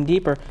investigate even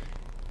deeper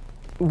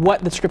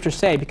what the Scriptures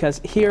say, because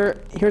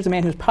here's a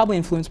man who's probably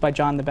influenced by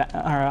John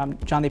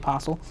the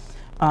Apostle,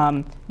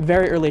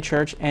 very early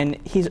church, and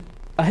he's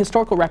a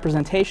historical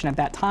representation at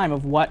that time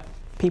of what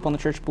people in the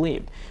church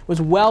believed. It was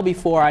well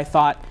before I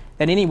thought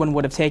that anyone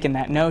would have taken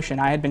that notion.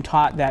 I had been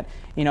taught that,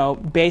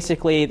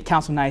 basically the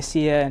Council of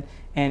Nicaea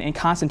and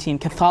Constantine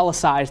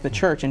Catholicized the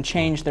church and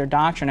changed their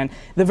doctrine, and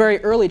the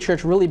very early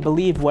church really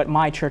believed what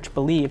my church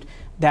believed,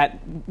 that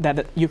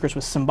the Eucharist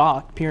was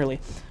symbolic purely.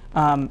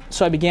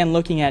 So I began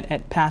looking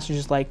at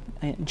passages like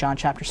John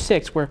chapter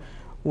 6,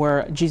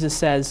 where Jesus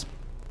says,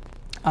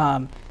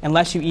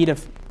 unless you eat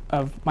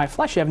of my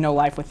flesh, you have no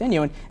life within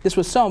you. And this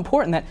was so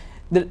important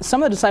that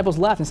some of the disciples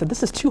left and said,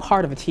 this is too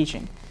hard of a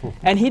teaching.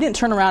 And he didn't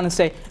turn around and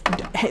say,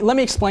 hey, let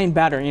me explain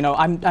better.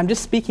 I'm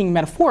just speaking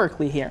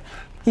metaphorically here.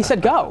 He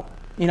said, go.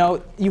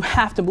 You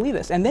have to believe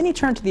this. And then he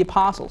turned to the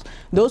apostles,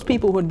 those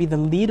people who would be the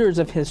leaders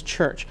of his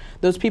church,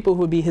 those people who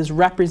would be his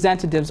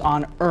representatives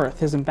on earth,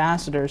 his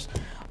ambassadors,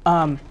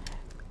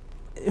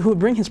 who would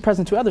bring his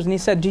presence to others. And he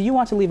said, do you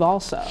want to leave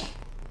also?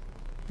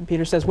 And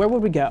Peter says, where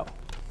would we go?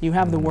 You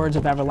have the words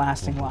of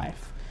everlasting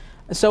life.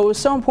 So it was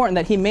so important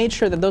that he made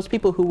sure that those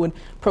people who would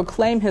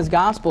proclaim his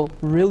gospel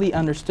really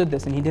understood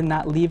this, and he did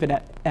not leave it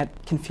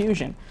at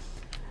confusion.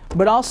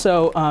 But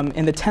also,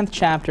 in the 10th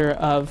chapter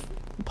of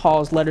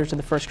Paul's letter to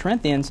the 1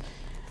 Corinthians,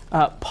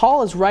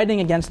 Paul is writing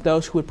against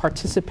those who would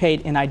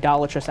participate in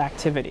idolatrous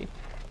activity.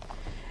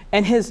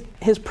 And his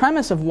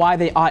premise of why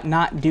they ought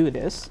not do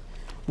this,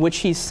 which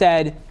he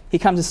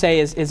comes to say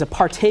is a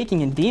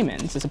partaking in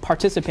demons, is a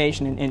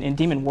participation in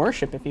demon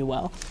worship, if you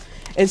will,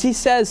 is he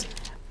says,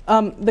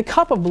 the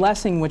cup of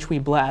blessing which we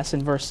bless,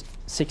 in verse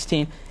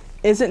 16,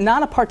 is it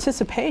not a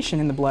participation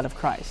in the blood of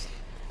Christ?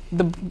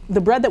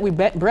 The bread that we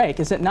break,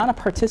 is it not a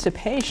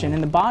participation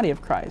in the body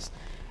of Christ?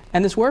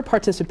 And this word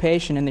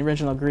participation in the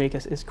original Greek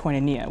is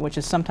koinonia, which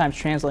is sometimes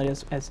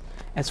translated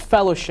as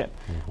fellowship,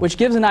 which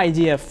gives an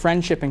idea of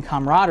friendship and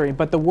camaraderie.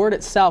 But the word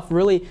itself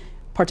really,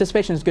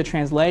 participation is a good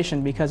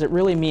translation because it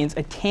really means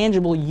a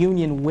tangible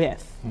union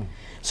with.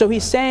 So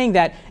he's saying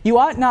that you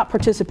ought not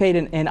participate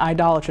in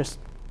idolatrous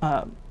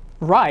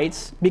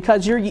rites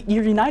because you're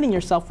uniting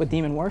yourself with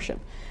demon worship.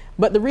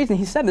 But the reason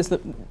he said this,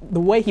 the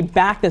way he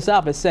backed this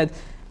up is said,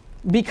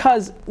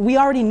 because we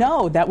already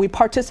know that we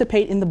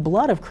participate in the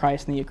blood of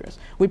Christ in the Eucharist.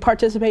 We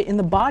participate in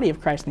the body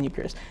of Christ in the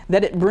Eucharist.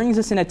 That it brings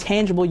us in a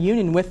tangible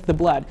union with the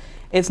blood.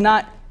 It's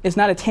not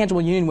a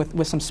tangible union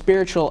with some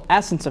spiritual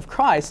essence of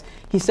Christ.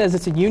 He says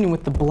it's a union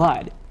with the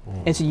blood.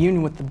 It's a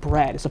union with the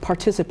bread. It's a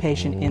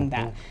participation in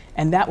that.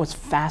 And that was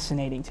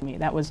fascinating to me.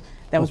 That was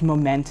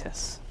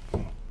momentous.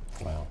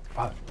 Wow.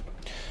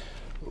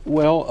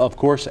 Well, of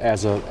course,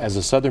 as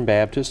a Southern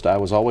Baptist, I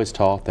was always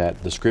taught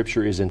that the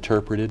Scripture is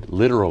interpreted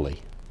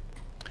literally.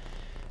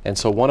 And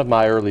so one of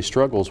my early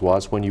struggles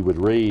was when you would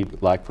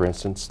read, like for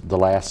instance, the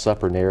Last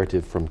Supper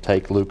narrative from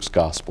Take Luke's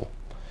Gospel,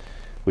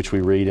 which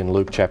we read in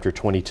Luke chapter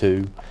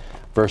 22,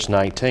 verse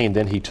 19.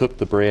 Then he took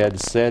the bread,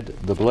 said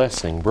the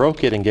blessing,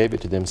 broke it, and gave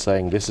it to them,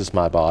 saying, "This is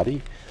my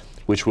body,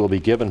 which will be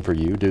given for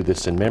you. Do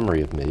this in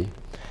memory of me."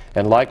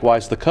 And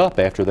likewise the cup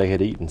after they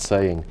had eaten,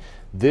 saying,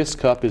 "This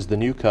cup is the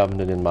new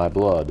covenant in my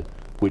blood,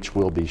 which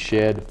will be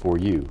shed for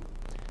you."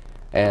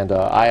 And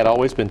I had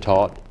always been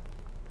taught,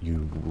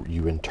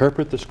 you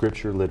interpret the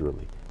Scripture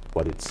literally.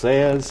 What it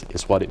says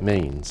is what it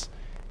means,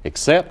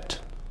 except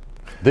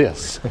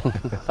this.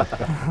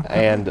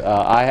 And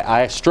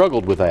I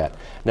struggled with that.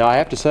 Now I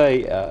have to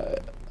say,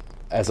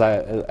 as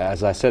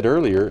I said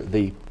earlier,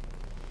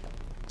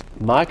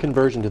 my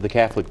conversion to the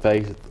Catholic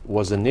faith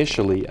was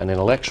initially an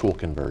intellectual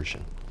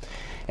conversion.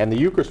 And the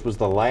Eucharist was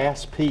the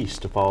last piece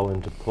to fall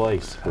into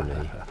place for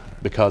me,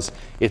 because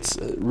it's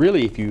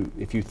really,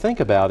 if you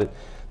think about it,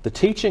 the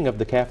teaching of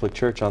the Catholic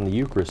Church on the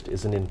Eucharist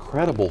is an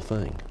incredible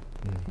thing.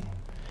 Mm-hmm.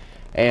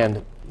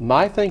 And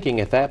my thinking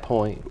at that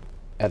point,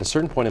 at a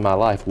certain point in my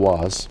life,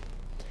 was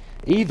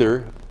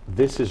either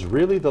this is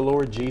really the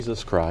Lord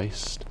Jesus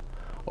Christ,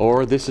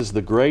 or this is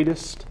the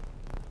greatest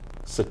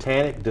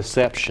satanic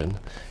deception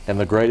and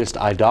the greatest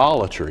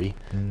idolatry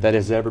that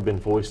has ever been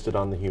foisted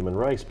on the human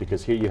race,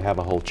 because here you have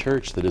a whole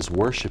church that is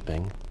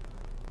worshiping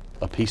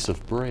a piece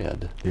of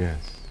bread. Yes.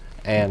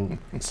 And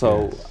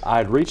so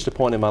I'd reached a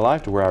point in my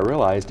life to where I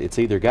realized it's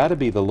either got to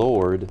be the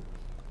Lord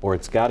or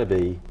it's got to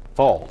be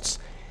false.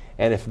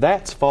 And if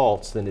that's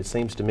false, then it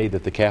seems to me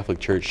that the Catholic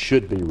Church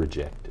should be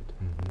rejected,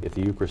 if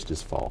the Eucharist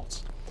is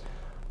false.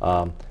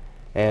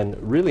 And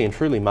really and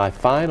truly, my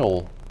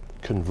final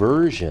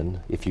conversion,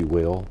 if you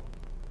will,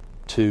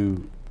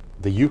 to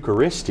the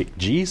Eucharistic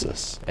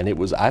Jesus, and it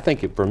was, I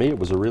think for me it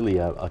was really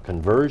a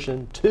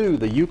conversion to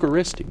the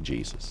Eucharistic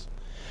Jesus,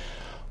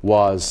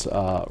 was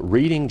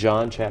reading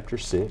John chapter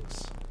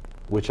 6,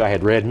 which I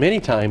had read many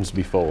times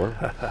before,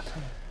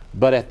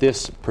 but at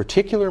this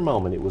particular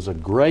moment, it was a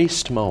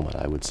graced moment,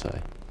 I would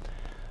say.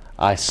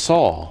 I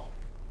saw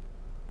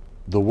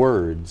the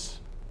words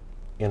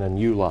in a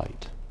new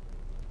light.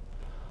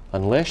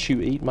 Unless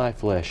you eat my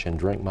flesh and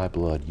drink my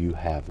blood, you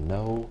have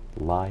no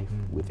life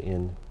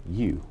within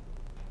you.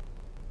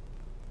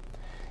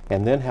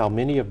 And then how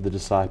many of the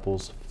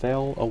disciples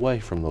fell away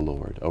from the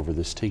Lord over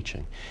this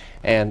teaching.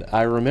 And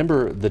I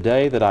remember the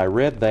day that I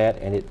read that,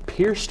 and it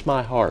pierced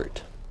my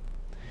heart.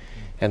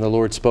 And the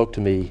Lord spoke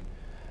to me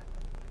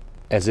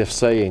as if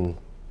saying,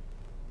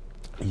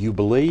 you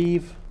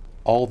believe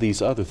all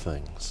these other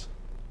things,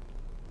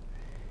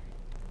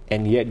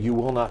 and yet you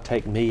will not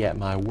take me at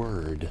my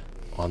word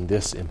on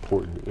this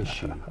important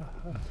issue.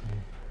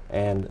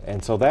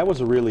 And so that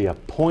was really a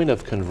point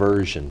of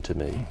conversion to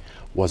me,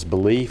 was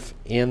belief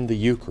in the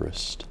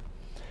Eucharist.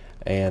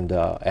 And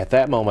at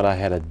that moment I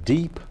had a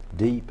deep,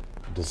 deep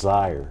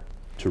desire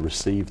to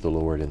receive the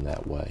Lord in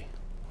that way.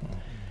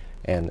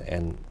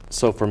 And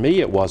so for me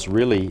it was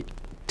really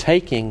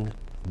taking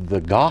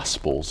the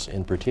Gospels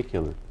in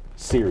particular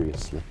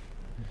seriously.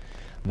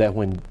 That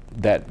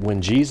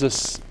when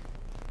Jesus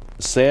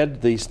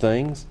said these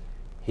things,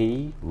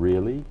 He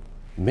really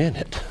meant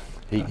it.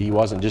 He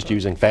wasn't just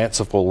using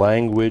fanciful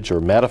language or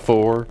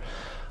metaphor.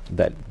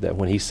 That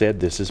when He said,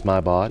 this is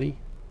my body,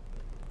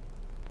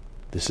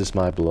 this is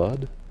my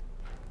blood.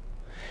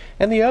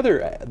 And the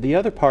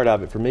other part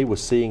of it for me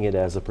was seeing it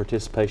as a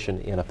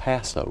participation in a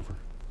Passover.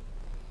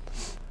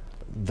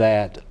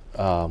 That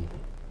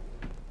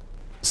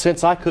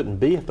since I couldn't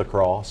be at the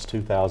cross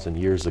 2,000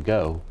 years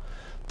ago,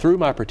 through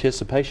my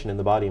participation in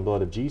the body and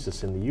blood of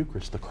Jesus in the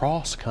Eucharist, the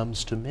cross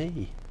comes to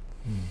me.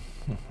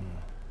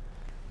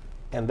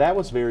 And that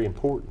was very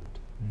important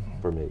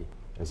for me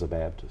as a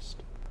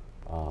Baptist,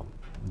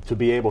 to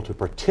be able to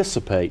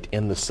participate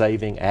in the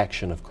saving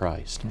action of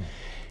Christ.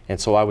 And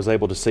so I was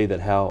able to see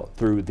that how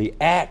through the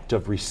act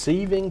of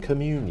receiving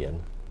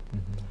communion,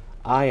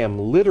 I am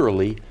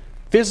literally,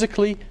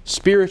 physically,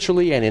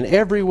 spiritually, and in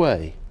every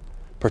way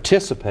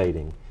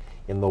participating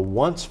in the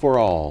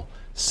once-for-all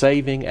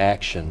saving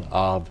action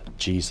of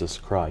Jesus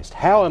Christ.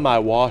 How am I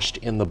washed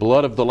in the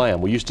blood of the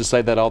Lamb? We used to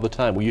say that all the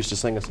time. We used to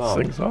sing a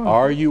song.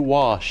 Are you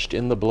washed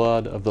in the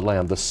blood of the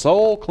Lamb? The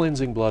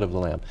soul-cleansing blood of the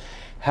Lamb.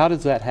 How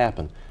does that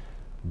happen?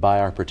 By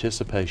our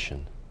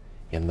participation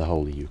in the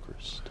Holy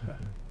Eucharist.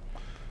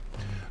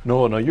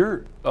 No,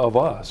 you're of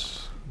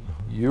us.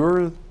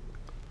 You're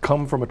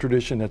come from a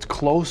tradition that's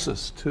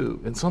closest to,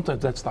 and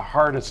sometimes that's the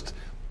hardest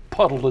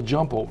puddle to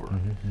jump over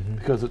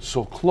because it's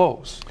so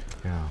close.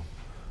 Yeah.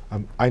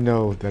 I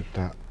know that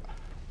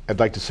I'd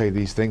like to say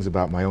these things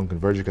about my own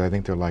conversion because I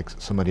think they're like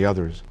some of the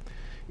others,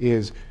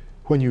 is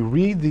when you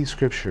read these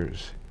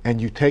scriptures and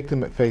you take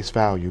them at face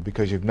value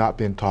because you've not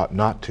been taught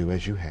not to,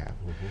 as you have,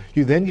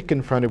 you then get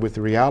confronted with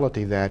the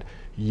reality that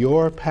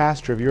your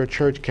pastor of your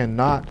church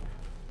cannot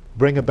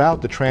bring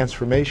about the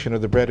transformation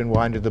of the bread and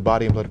wine to the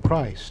body and blood of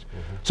Christ.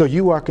 So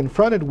you are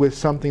confronted with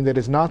something that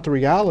is not the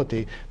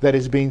reality that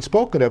is being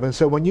spoken of. And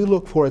so when you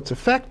look for its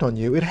effect on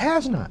you, it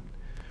has none.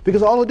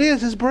 Because all it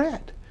is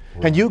bread.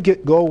 And you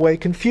go away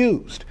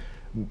confused.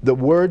 The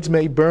words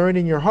may burn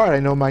in your heart. I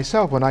know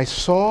myself, when I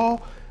saw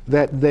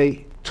that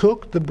they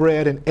took the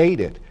bread and ate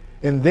it,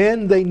 and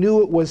then they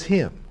knew it was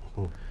him,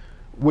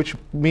 which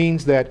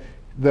means that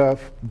the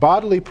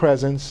bodily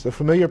presence, the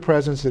familiar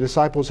presence the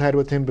disciples had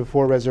with him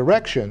before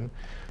resurrection,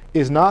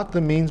 is not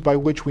the means by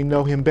which we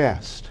know him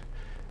best.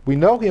 We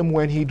know him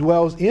when he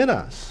dwells in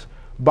us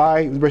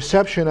by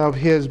reception of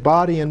his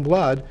body and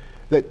blood,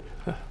 that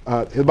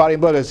his body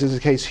and blood, as is the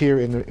case here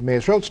in the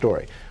Emmaus Road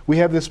story. We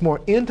have this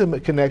more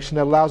intimate connection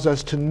that allows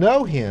us to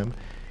know him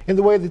in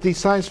the way that these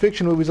science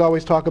fiction movies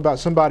always talk about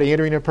somebody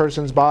entering a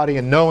person's body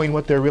and knowing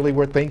what they really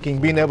were thinking,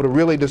 being able to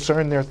really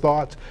discern their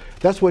thoughts.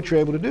 That's what you're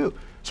able to do.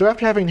 So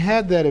after having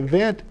had that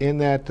event in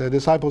that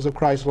Disciples of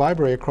Christ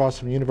library across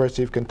from the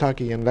University of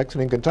Kentucky in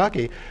Lexington,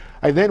 Kentucky,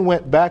 I then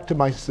went back to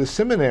the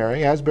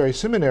seminary, Asbury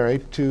Seminary,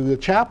 to the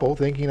chapel,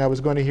 thinking I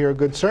was going to hear a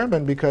good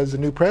sermon because the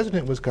new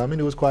president was coming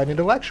who was quite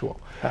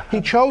intellectual.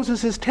 He chose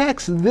as his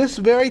text this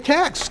very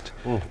text.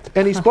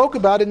 And he spoke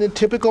about it in the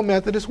typical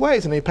Methodist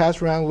ways. And they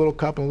passed around a little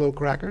cup and a little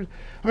crackers.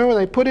 I remember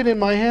when they put it in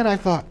my hand, I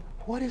thought,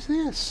 what is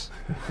this?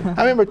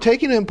 I remember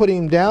taking it and putting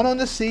him down on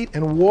the seat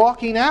and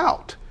walking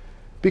out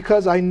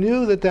because I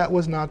knew that that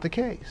was not the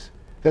case.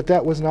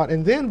 That was not,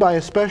 and then by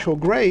a special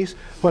grace,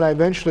 when I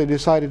eventually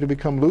decided to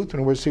become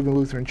Lutheran and was receiving the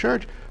Lutheran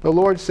Church, the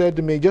Lord said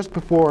to me just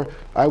before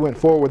I went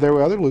forward, there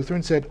were other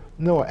Lutherans, said,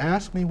 "Noah,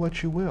 ask me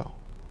what you will."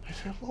 I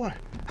said, "Lord,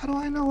 how do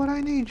I know what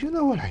I need? You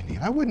know what I need."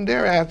 I wouldn't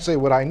dare say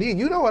what I need.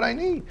 You know what I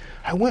need.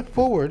 I went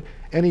forward,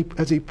 and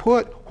as he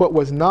put what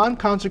was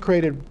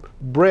non-consecrated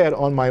bread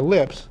on my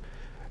lips,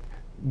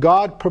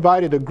 God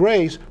provided a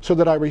grace so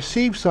that I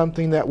received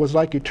something that was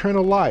like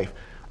eternal life.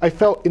 I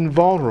felt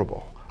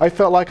invulnerable. I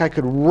felt like I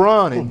could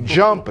run and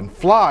jump and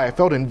fly. I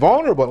felt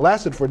invulnerable. It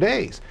lasted for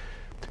days.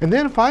 And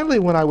then finally,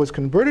 when I was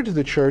converted to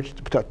the church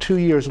about 2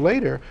 years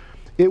later,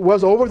 it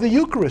was over the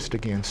Eucharist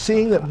again,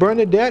 seeing that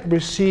Bernadette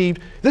received,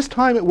 this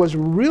time it was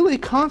really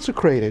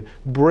consecrated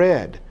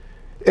bread.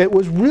 It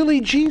was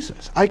really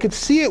Jesus. I could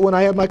see it when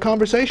I had my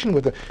conversation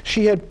with her.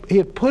 He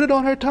had put it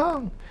on her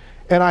tongue.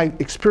 And I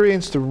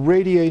experienced the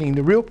radiating,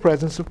 the real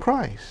presence of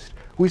Christ.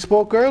 We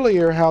spoke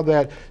earlier how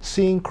that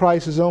seeing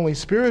Christ as only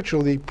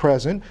spiritually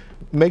present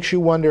makes you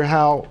wonder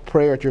how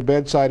prayer at your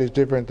bedside is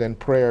different than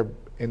prayer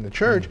in the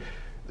church.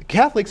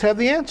 Catholics have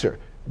the answer.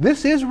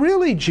 This is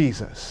really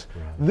Jesus.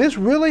 This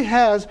really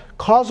has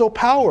causal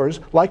powers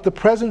like the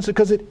presence,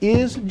 because it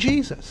is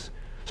Jesus.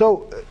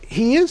 So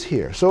he is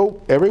here. So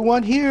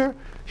everyone here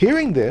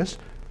hearing this,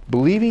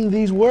 believing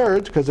these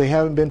words, because they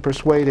haven't been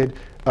persuaded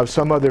of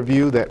some other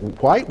view that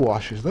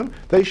whitewashes them,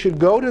 they should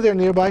go to their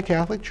nearby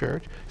Catholic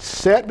church,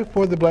 set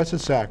before the Blessed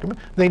Sacrament.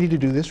 They need to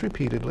do this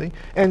repeatedly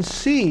and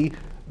see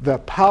the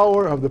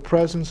power of the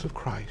presence of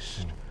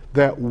Christ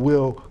that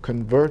will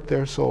convert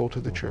their soul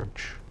to the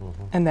church.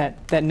 And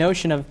that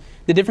notion of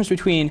the difference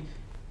between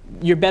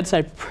your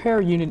bedside prayer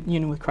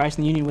union with Christ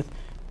and the union with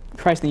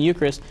Christ in the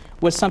Eucharist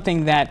was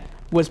something that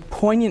was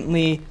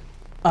poignantly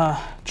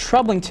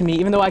troubling to me,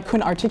 even though I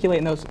couldn't articulate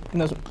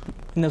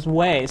in those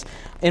ways.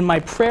 In my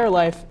prayer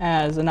life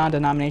as a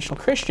non-denominational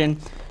Christian,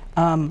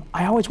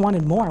 I always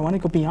wanted more. I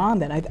wanted to go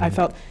beyond that. I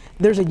felt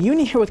there's a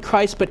union here with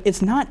Christ, but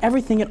it's not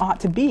everything it ought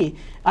to be.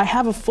 I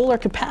have a fuller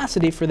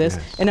capacity for this,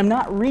 and I'm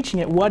not reaching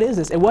it. What is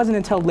this? It wasn't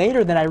until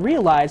later that I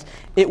realized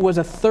it was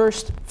a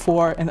thirst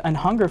for and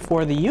hunger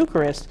for the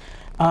Eucharist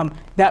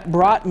that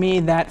brought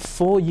me that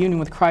full union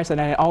with Christ that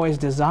I had always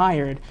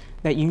desired,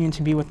 that union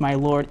to be with my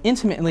Lord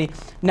intimately,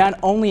 not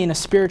only in a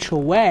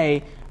spiritual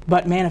way,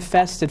 but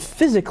manifested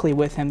physically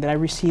with him, that I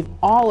receive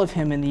all of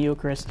him in the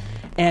Eucharist.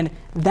 And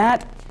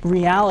that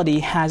reality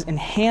has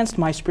enhanced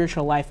my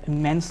spiritual life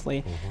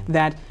immensely,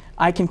 that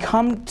I can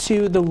come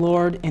to the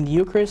Lord in the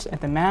Eucharist at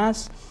the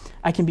Mass,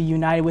 I can be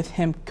united with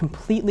him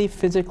completely,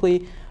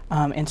 physically,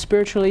 and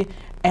spiritually,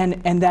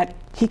 and that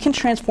he can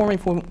transform me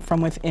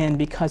from within,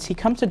 because he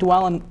comes to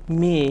dwell in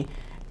me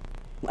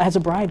as a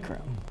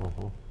bridegroom.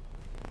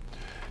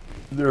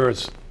 There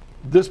is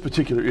this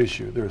particular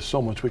issue, there is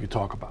so much we could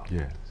talk about.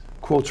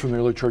 Quotes from the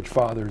early church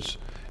fathers.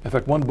 In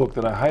fact, one book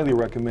that I highly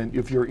recommend,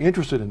 if you're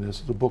interested in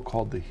this, is a book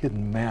called The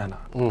Hidden Manna,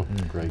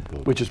 Great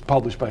book. which is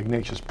published by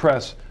Ignatius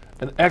Press.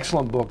 An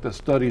excellent book that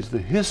studies the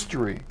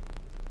history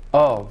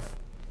of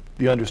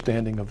the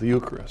understanding of the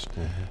Eucharist.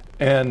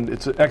 And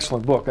it's an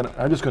excellent book. And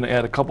I'm just going to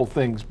add a couple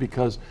things,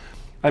 because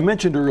I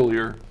mentioned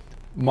earlier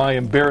my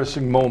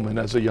embarrassing moment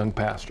as a young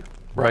pastor,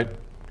 right?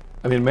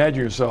 I mean,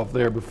 imagine yourself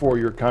there before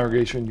your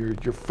congregation,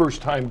 your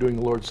first time doing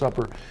the Lord's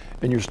Supper,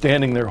 and you're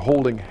standing there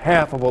holding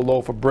half of a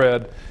loaf of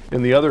bread,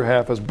 and the other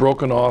half has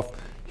broken off,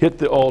 hit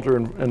the altar,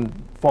 and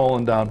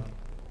fallen down.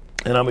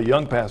 And I'm a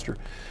young pastor.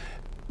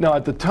 Now,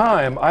 at the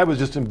time, I was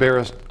just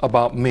embarrassed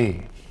about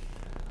me.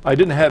 I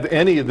didn't have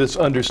any of this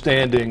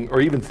understanding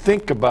or even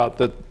think about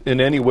that in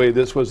any way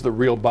this was the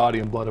real body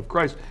and blood of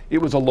Christ. It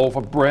was a loaf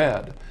of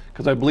bread.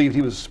 because I believed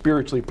he was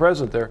spiritually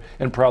present there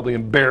and probably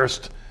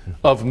embarrassed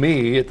of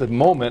me at the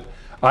moment,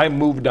 I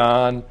moved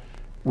on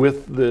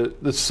with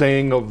the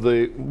saying of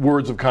the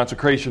words of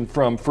consecration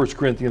from 1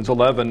 Corinthians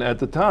 11 at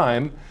the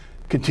time,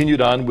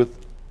 continued on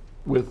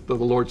with the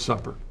Lord's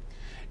Supper.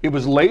 It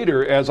was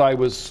later, as I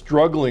was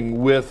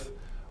struggling with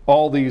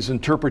all these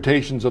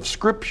interpretations of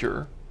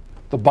Scripture,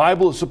 the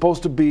Bible is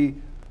supposed to be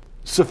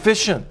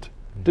sufficient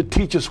to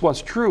teach us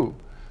what's true.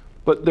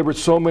 But there were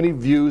so many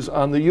views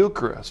on the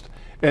Eucharist.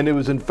 And it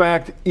was in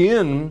fact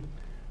in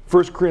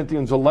 1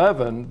 Corinthians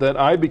 11 that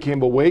I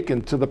became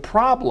awakened to the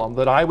problem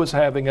that I was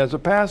having as a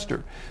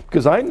pastor.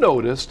 Because I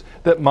noticed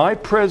that my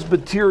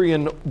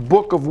Presbyterian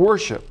book of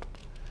worship,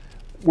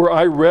 where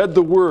I read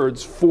the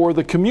words for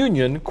the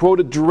communion,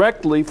 quoted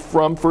directly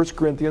from 1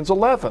 Corinthians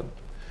 11.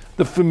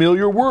 The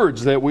familiar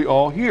words that we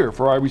all hear.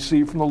 For I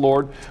received from the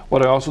Lord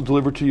what I also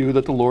delivered to you,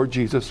 that the Lord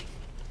Jesus,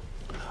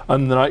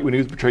 on the night when he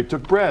was betrayed,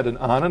 took bread, and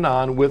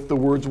on with the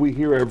words we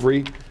hear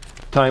every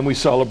time we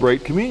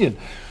celebrate communion.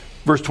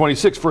 Verse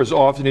 26, for as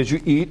often as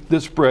you eat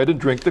this bread and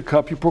drink the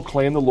cup, you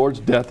proclaim the Lord's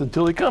death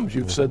until he comes.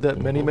 You've said that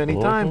many, many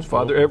times,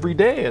 Father, every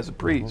day as a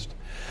priest.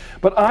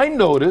 But I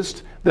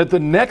noticed that the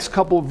next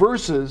couple of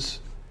verses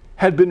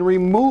had been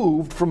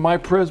removed from my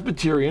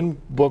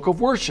Presbyterian book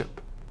of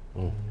worship.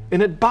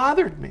 And it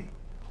bothered me.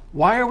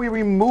 Why are we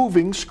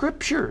removing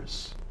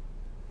scriptures?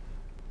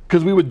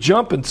 Because we would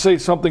jump and say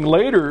something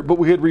later, but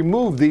we had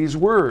removed these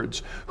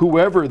words.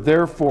 Whoever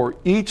therefore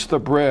eats the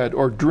bread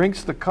or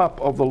drinks the cup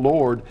of the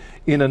Lord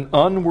in an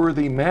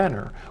unworthy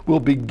manner will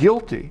be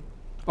guilty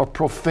of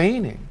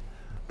profaning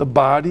the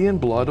body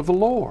and blood of the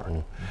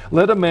Lord.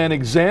 Let a man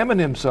examine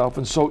himself,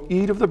 and so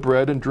eat of the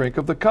bread and drink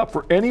of the cup.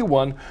 For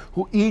anyone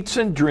who eats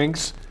and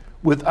drinks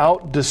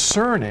without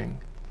discerning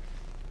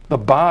the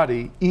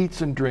body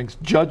eats and drinks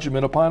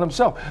judgment upon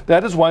himself.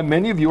 That is why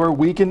many of you are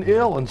weak and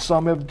ill, and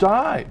some have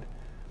died.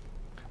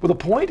 Well, the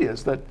point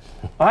is that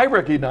I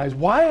recognize,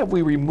 why have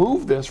we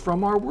removed this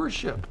from our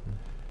worship?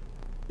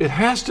 It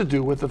has to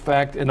do with the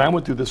fact, and I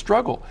went through the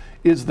struggle,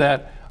 is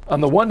that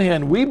on the one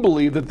hand, we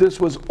believe that this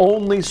was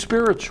only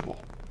spiritual,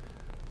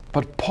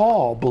 but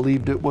Paul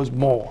believed it was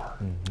more.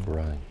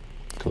 Right,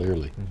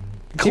 clearly.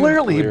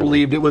 Clearly he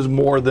believed it was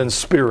more than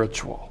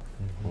spiritual.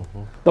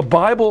 The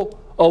Bible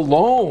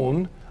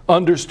alone,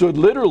 understood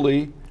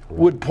literally,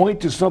 would point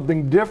to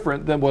something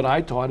different than what I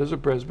taught as a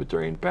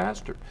Presbyterian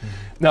pastor.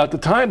 Now, at the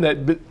time,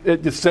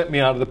 it just sent me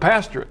out of the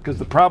pastorate, because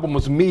the problem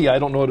was me. I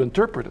don't know how to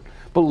interpret it.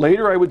 But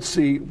later I would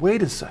see,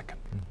 wait a second.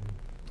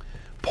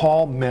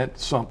 Paul meant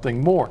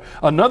something more.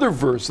 Another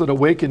verse that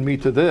awakened me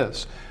to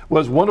this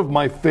was one of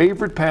my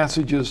favorite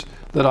passages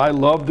that I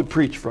love to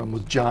preach from,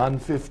 was John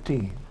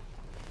 15.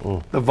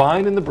 The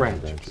vine and the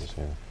branches.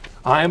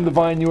 I am the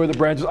vine, you are the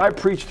branches. I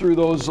preached through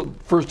those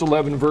first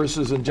 11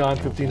 verses in John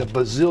 15 a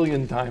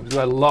bazillion times, because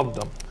I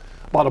loved them.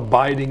 About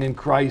abiding in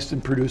Christ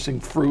and producing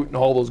fruit and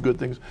all those good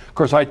things. Of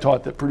course, I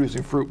taught that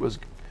producing fruit was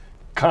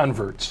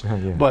converts,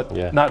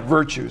 but not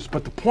virtues.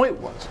 But the point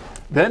was,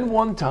 then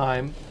one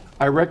time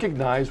I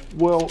recognized,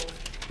 well,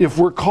 if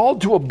we're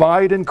called to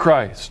abide in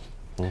Christ,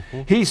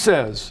 he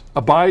says,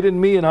 abide in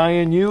me and I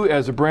in you,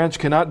 as a branch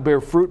cannot bear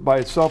fruit by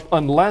itself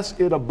unless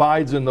it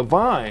abides in the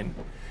vine.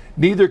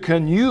 Neither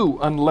can you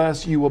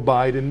unless you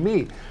abide in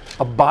me.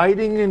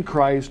 Abiding in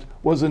Christ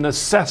was a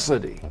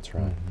necessity. That's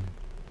right.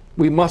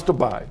 We must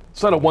abide.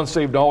 It's not a once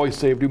saved, always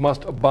saved. We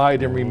must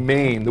abide and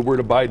remain. The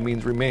word abide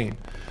means remain.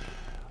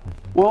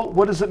 Well,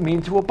 what does it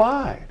mean to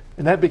abide?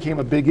 And that became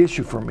a big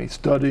issue for me,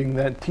 studying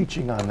that,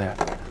 teaching on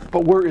that.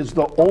 But where is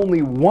the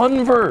only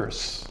one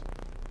verse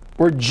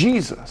where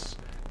Jesus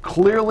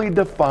clearly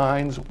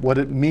defines what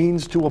it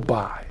means to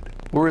abide?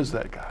 Where is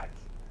that, guys?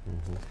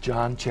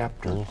 John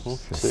chapter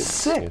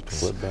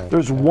 6.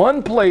 There's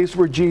one place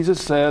where Jesus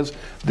says,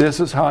 this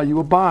is how you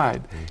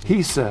abide.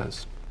 He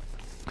says,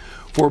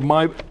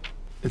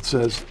 it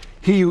says,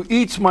 he who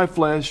eats my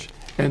flesh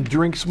and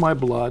drinks my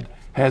blood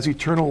has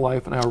eternal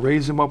life, and I'll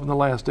raise him up in the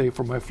last day.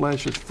 For my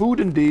flesh is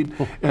food indeed,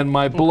 and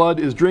my blood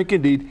is drink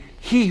indeed.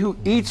 He who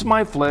eats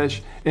my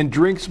flesh and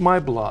drinks my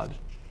blood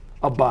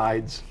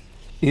abides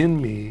in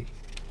me,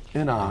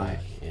 and I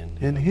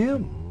in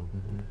him.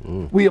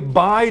 We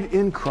abide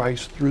in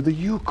Christ through the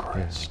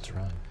Eucharist. That's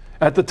right.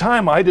 At the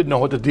time, I didn't know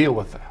what to deal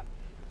with that.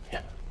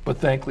 But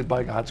thankfully,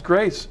 by God's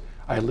grace,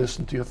 I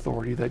listened to the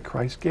authority that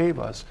Christ gave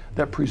us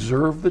that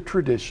preserved the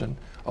tradition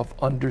of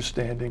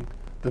understanding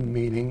the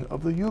meaning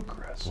of the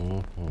Eucharist.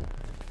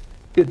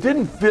 It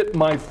didn't fit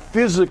my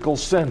physical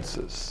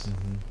senses.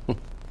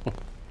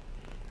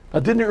 Now,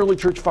 didn't the early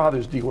church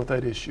fathers deal with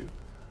that issue?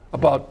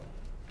 About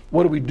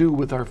what do we do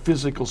with our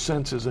physical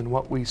senses and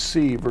what we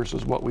see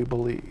versus what we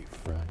believe?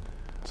 Right.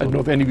 I don't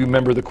know if any of you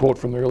remember the quote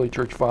from the early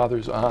church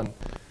fathers on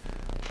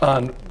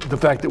the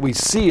fact that we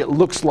see it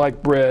looks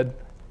like bread,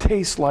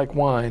 tastes like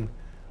wine,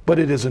 but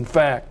it is in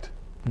fact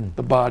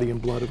the body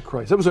and blood of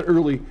Christ. That was an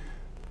early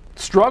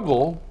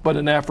struggle, but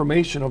an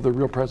affirmation of the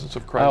real presence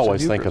of Christ. I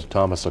always think of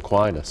Thomas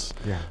Aquinas,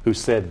 who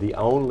said the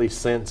only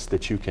sense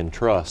that you can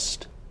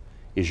trust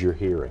is your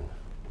hearing.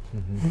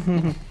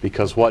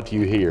 Because what do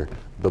you hear?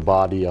 The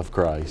body of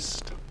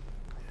Christ.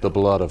 the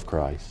blood of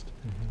Christ.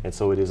 And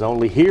so it is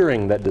only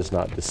hearing that does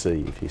not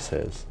deceive, he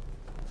says.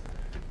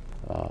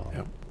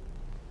 Yep.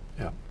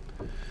 Yep.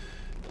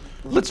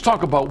 Let's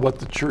talk about what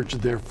the church,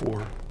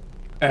 therefore,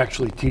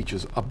 actually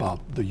teaches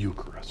about the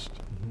Eucharist.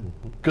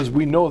 Because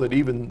we know that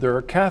even there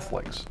are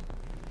Catholics,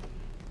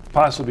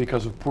 possibly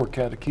because of poor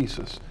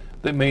catechesis,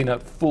 that may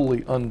not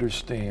fully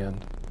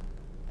understand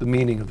the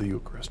meaning of the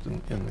Eucharist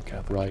in the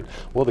Catholic Right.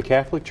 Church. Well, the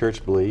Catholic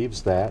Church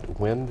believes that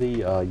when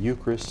the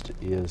Eucharist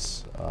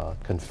is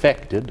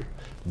confected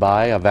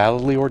by a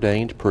validly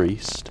ordained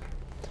priest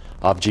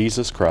of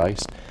Jesus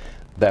Christ,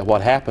 that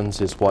what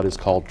happens is what is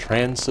called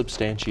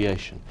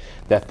transubstantiation,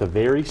 that the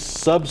very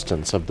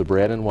substance of the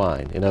bread and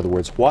wine, in other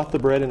words, what the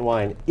bread and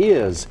wine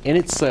is in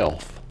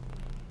itself,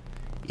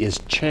 is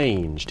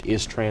changed,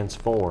 is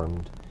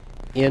transformed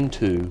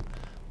into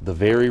the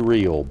very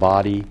real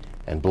body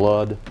and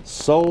blood,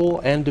 soul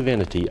and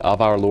divinity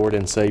of our Lord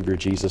and Savior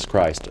Jesus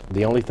Christ.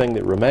 The only thing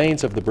that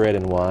remains of the bread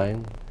and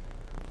wine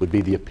would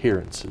be the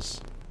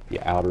appearances, the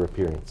outer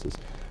appearances.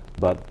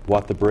 But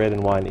what the bread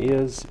and wine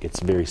is, its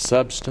very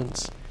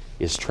substance,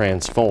 is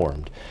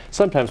transformed.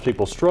 Sometimes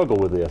people struggle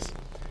with this,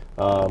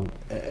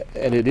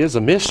 and it is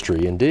a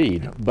mystery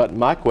indeed. But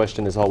my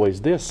question is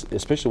always this,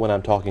 especially when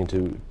I'm talking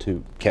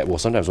well,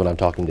 sometimes when I'm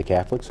talking to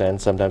Catholics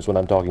and sometimes when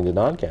I'm talking to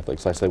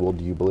non-Catholics, I say, well,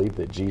 do you believe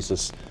that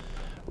Jesus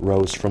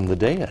rose from the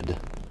dead?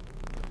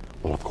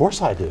 Well, of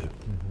course I do.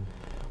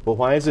 Well,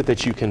 why is it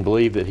that you can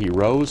believe that he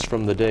rose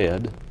from the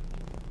dead,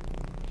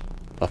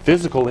 a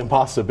physical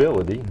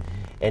impossibility,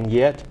 and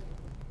yet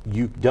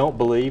you don't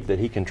believe that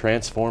he can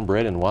transform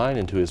bread and wine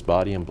into his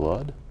body and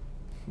blood?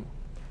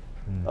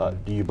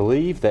 Do you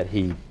believe that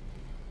he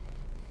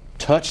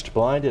touched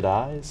blinded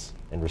eyes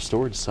and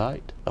restored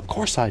sight? Of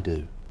course I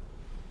do.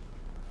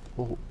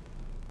 Well,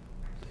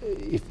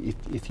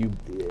 if you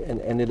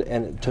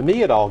and to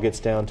me it all gets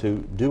down to,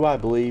 do I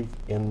believe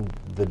in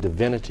the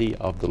divinity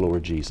of the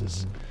Lord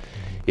Jesus?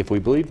 If we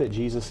believe that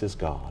Jesus is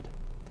God,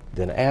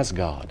 then as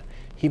God,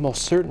 he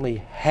most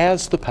certainly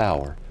has the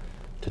power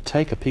to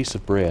take a piece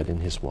of bread in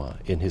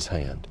his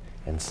hand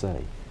and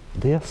say,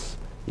 this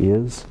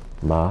is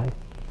my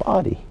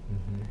body.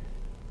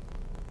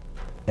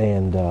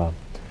 And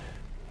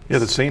Yeah,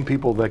 the same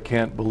people that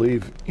can't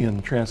believe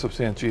in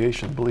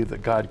transubstantiation believe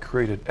that God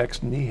created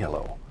ex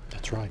nihilo.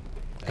 that's right.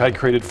 God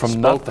created from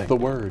Spoke nothing. the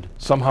word.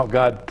 Somehow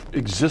God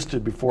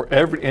existed before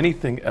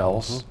anything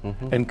else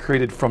and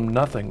created from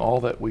nothing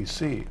all that we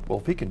see. Well,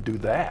 if he can do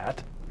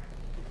that,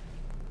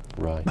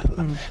 Right.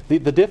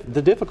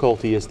 The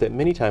difficulty is that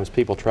many times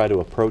people try to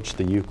approach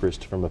the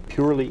Eucharist from a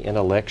purely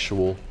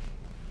intellectual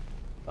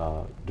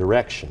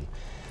direction.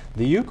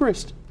 The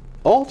Eucharist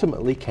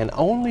ultimately can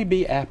only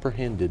be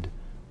apprehended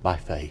by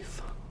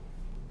faith.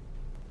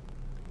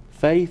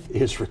 Faith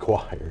is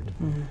required.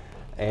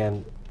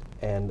 And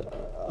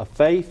a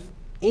faith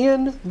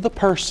in the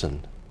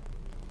person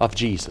of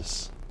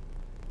Jesus.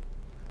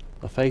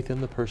 A faith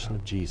in the person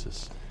of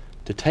Jesus.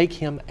 To take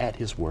him at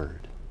his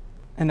word.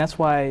 And that's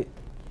why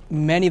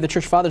many of the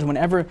church fathers,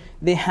 whenever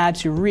they had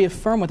to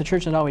reaffirm what the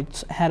church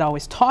had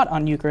always taught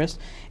on Eucharist,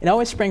 it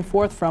always sprang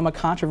forth from a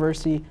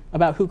controversy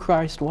about who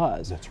Christ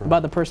was, That's right.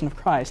 about the person of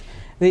Christ.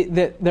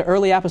 The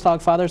early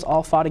apostolic fathers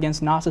all fought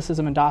against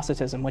Gnosticism and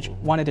Docetism, which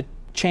wanted to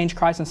change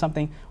Christ in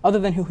something other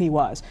than who he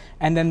was.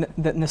 And then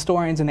the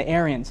Nestorians and the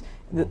Arians,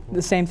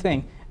 the same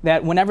thing.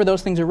 That whenever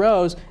those things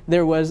arose,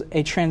 there was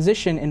a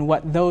transition in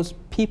what those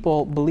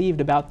people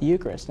believed about the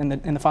Eucharist. And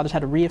the fathers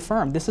had to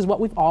reaffirm, this is what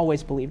we've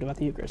always believed about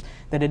the Eucharist,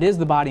 that it is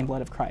the body and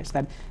blood of Christ,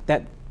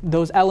 that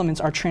those elements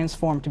are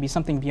transformed to be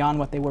something beyond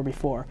what they were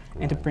before,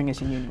 and to bring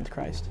us in union with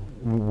Christ.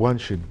 One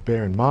should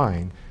bear in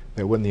mind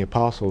that when the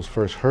apostles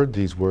first heard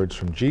these words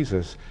from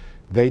Jesus,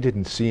 they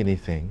didn't see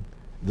anything.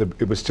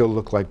 It would still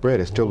look like bread,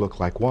 it still looked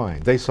like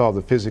wine. They saw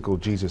the physical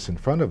Jesus in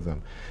front of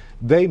them.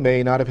 They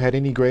may not have had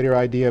any greater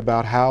idea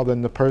about how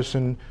than the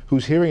person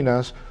who's hearing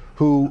us,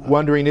 who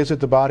wondering, is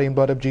it the body and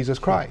blood of Jesus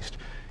Christ?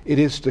 It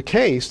is the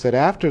case that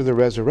after the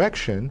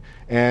resurrection,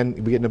 and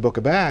we get in the book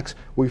of Acts,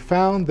 we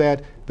found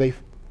that the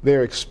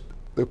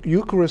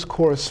Eucharist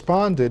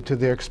corresponded to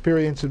their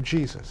experience of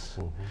Jesus.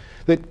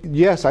 That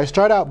yes, I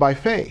start out by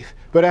faith,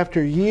 but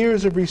after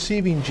years of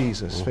receiving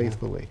Jesus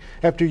faithfully,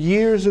 after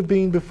years of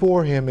being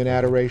before him in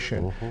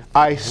adoration,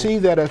 I see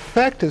that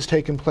effect has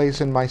taken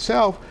place in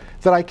myself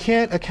that I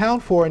can't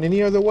account for in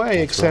any other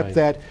way except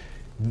that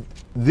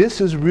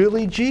this is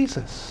really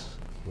Jesus.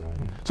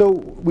 So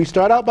we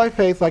start out by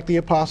faith like the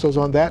apostles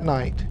on that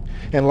night,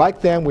 and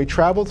like them we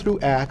travel through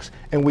Acts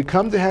and we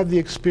come to have the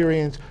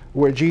experience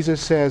where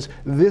Jesus says,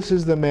 this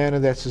is the manna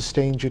that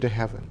sustains you to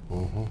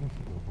heaven.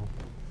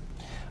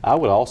 I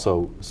would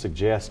also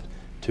suggest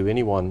to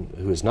anyone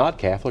who is not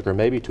Catholic, or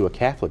maybe to a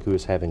Catholic who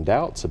is having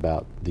doubts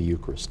about the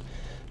Eucharist,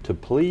 to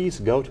please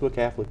go to a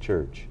Catholic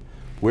church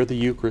where the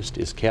Eucharist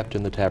is kept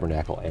in the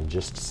tabernacle and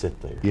just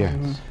sit there.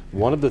 Yes.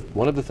 One of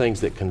the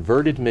things that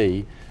converted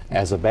me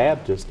as a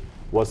Baptist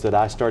was that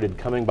I started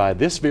coming by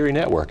this very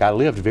network. I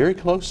lived very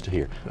close to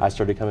here. I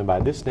started coming by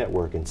this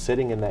network and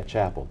sitting in that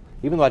chapel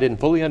even though I didn't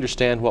fully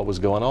understand what was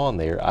going on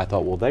there, I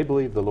thought, well, they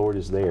believe the Lord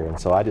is there. And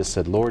so I just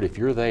said, Lord, if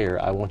you're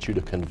there, I want you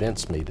to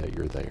convince me that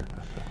you're there.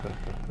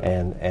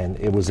 And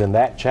it was in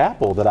that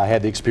chapel that I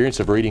had the experience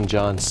of reading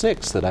John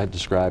 6 that I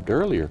described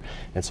earlier.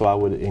 And so I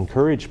would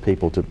encourage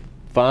people to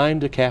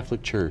find a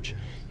Catholic church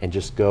and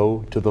just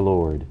go to the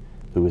Lord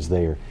who is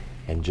there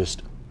and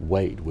just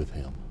wait with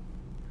Him.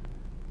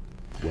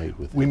 Wait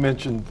with Him. We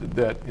mentioned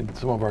that in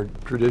some of our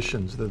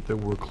traditions that there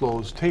were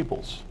closed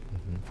tables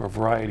for a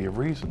variety of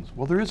reasons.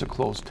 Well, there is a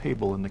closed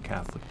table in the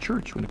Catholic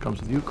Church when it comes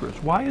to the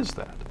Eucharist. Why is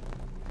that?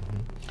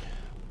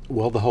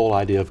 Well, the whole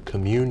idea of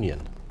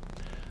communion.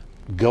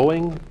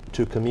 Going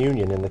to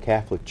communion in the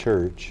Catholic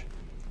Church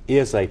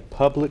is a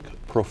public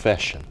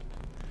profession.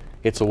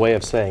 It's a way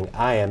of saying,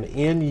 I am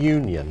in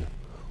union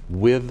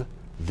with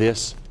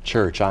this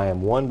church. I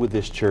am one with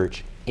this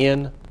church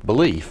in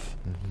belief.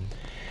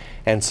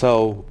 And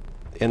so,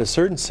 in a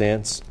certain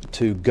sense,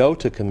 to go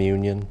to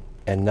communion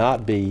and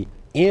not be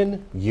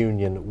in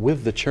union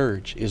with the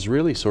church is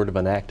really sort of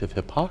an act of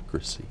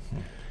hypocrisy.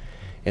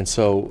 And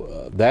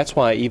so that's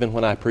why even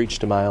when I preach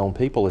to my own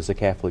people as a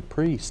Catholic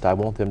priest, I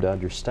want them to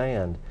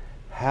understand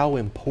how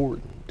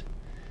important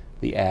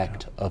the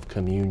act of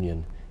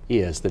communion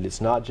is, that it's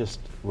not just,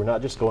 we're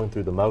not just going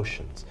through the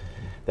motions,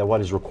 that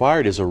what is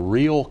required is a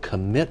real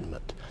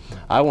commitment.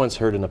 I once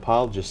heard an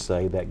apologist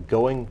say that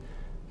going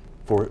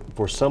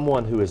for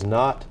someone who is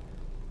not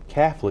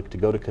Catholic to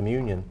go to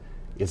communion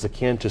is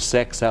akin to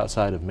sex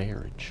outside of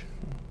marriage.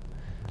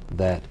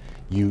 That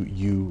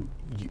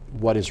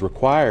what is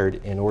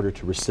required in order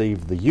to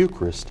receive the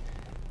Eucharist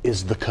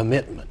is the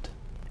commitment.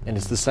 And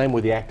it's the same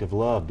with the act of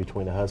love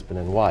between a husband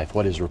and wife.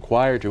 What is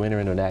required to enter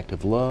into an act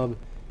of love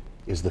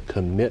is the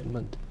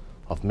commitment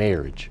of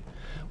marriage.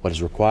 What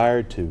is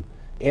required to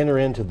enter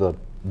into the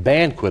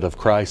banquet of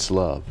Christ's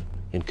love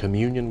in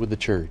communion with the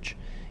church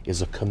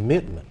is a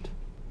commitment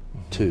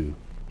to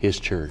His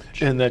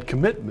church. And that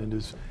commitment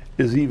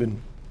is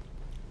even,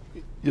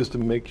 just to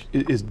make,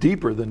 is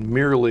deeper than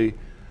merely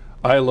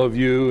I love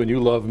you and you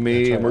love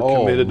me, and we're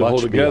committed to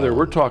hold together. Beyond.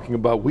 We're talking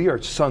about we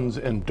are sons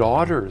and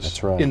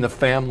daughters in the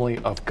family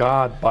of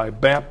God by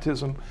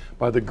baptism,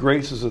 by the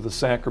graces of the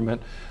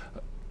sacrament.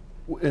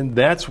 And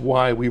that's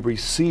why we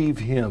receive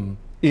Him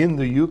in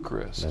the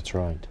Eucharist. That's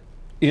right.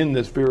 In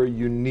this very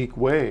unique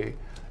way.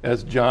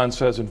 As John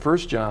says in 1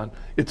 John,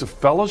 it's a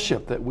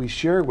fellowship that we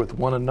share with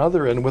one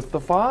another and with the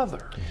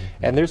Father.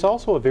 And there's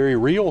also a very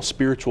real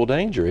spiritual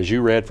danger, as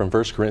you read from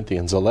 1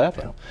 Corinthians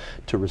 11.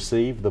 To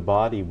receive the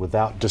body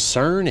without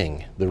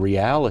discerning the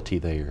reality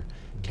there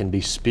can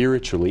be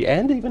spiritually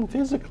and even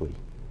physically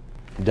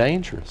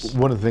dangerous.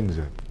 One of the things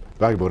that's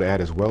valuable to add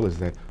as well is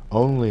that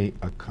only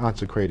a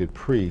consecrated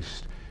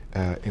priest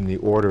in the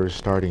orders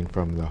starting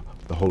from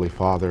the Holy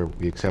Father,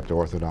 we accept the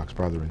Orthodox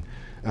brethren,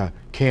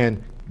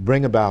 can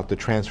bring about the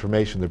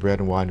transformation of the bread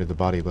and wine to the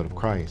body and blood of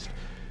Christ.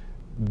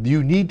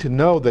 You need to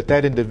know that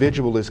that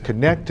individual is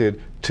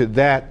connected to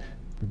that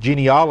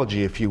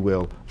genealogy, if you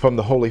will, from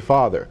the Holy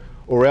Father,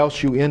 or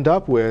else you end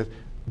up with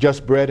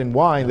just bread and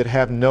wine that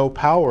have no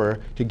power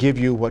to give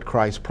you what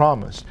Christ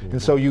promised.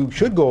 And so you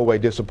should go away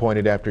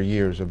disappointed after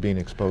years of being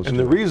exposed and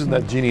to the reason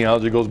that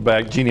genealogy goes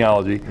back, to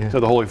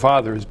the Holy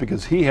Father, is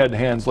because he had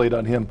hands laid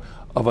on him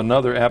of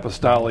another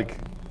apostolic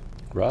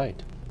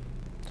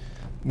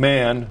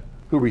man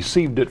who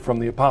received it from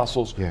the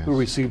apostles, who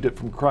received it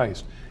from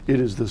Christ. It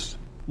is this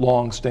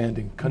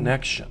long-standing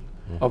connection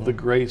of the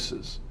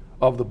graces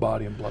of the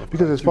body and blood of Christ.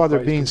 Because as Father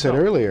Bean said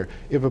earlier,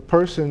 if a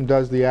person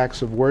does the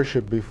acts of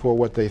worship before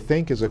what they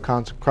think is a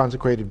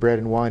consecrated bread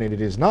and wine and it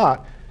is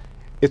not,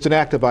 it's an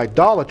act of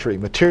idolatry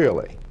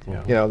materially.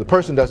 You know, the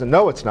person doesn't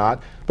know it's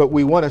not, but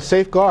we want to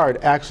safeguard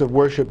acts of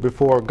worship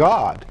before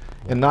God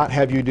and not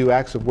have you do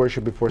acts of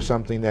worship before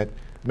something that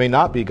may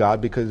not be God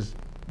because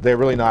they're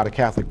really not a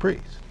Catholic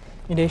priest.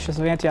 Ignatius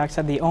of Antioch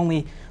said the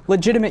only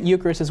legitimate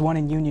Eucharist is one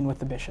in union with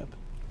the bishop.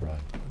 Right.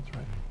 That's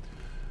right.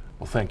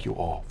 Well, thank you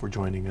all for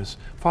joining us.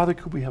 Father,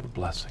 could we have a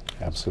blessing?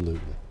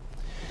 Absolutely.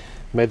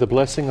 May the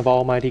blessing of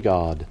Almighty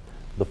God,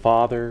 the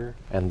Father,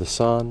 and the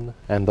Son,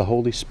 and the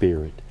Holy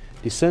Spirit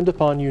descend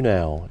upon you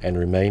now and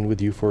remain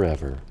with you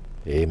forever.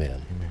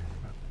 Amen. Amen.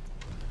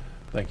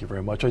 Thank you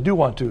very much. I do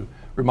want to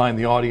remind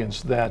the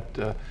audience that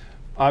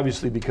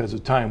obviously because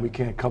of time we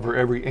can't cover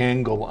every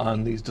angle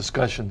on these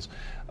discussions.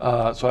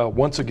 So I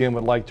once again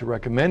would like to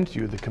recommend to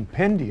you the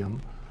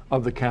Compendium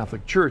of the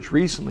Catholic Church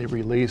recently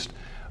released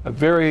a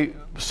very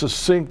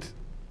succinct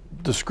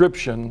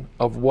description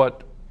of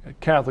what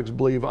Catholics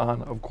believe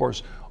on, of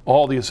course,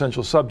 all the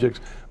essential subjects,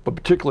 but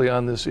particularly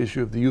on this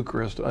issue of the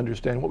Eucharist, to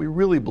understand what we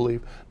really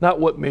believe, not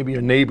what maybe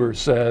a neighbor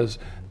says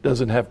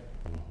doesn't have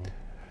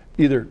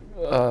either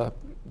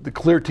the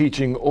clear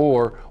teaching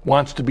or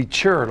wants to be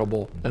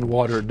charitable and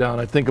water it down.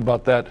 I think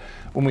about that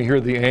when we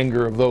hear the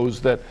anger of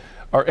those that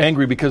are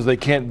angry because they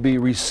can't be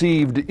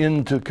received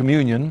into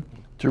communion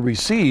to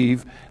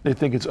receive. They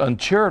think it's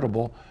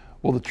uncharitable.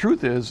 Well, the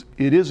truth is,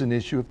 it is an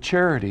issue of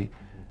charity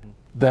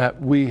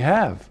that we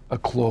have a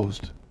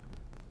closed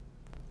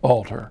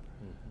altar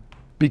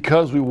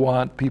because we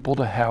want people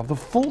to have the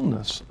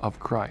fullness of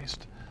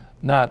Christ,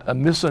 not a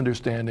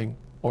misunderstanding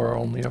or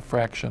only a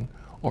fraction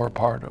or a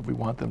part of. We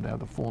want them to have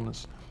the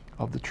fullness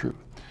of the truth.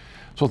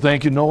 So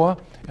thank you, Noah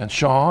and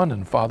Sean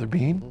and Father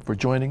Bean, for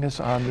joining us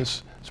on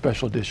this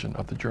special edition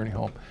of The Journey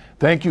Home.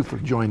 Thank you for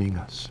joining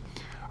us.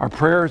 Our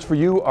prayers for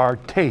you are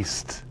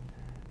taste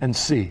and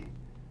see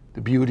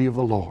the beauty of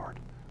the Lord,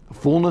 the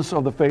fullness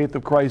of the faith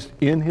of Christ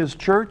in His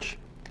church,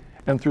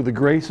 and through the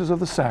graces of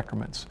the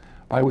sacraments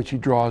by which He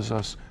draws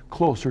us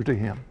closer to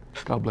Him.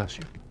 God bless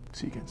you.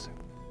 See you again soon.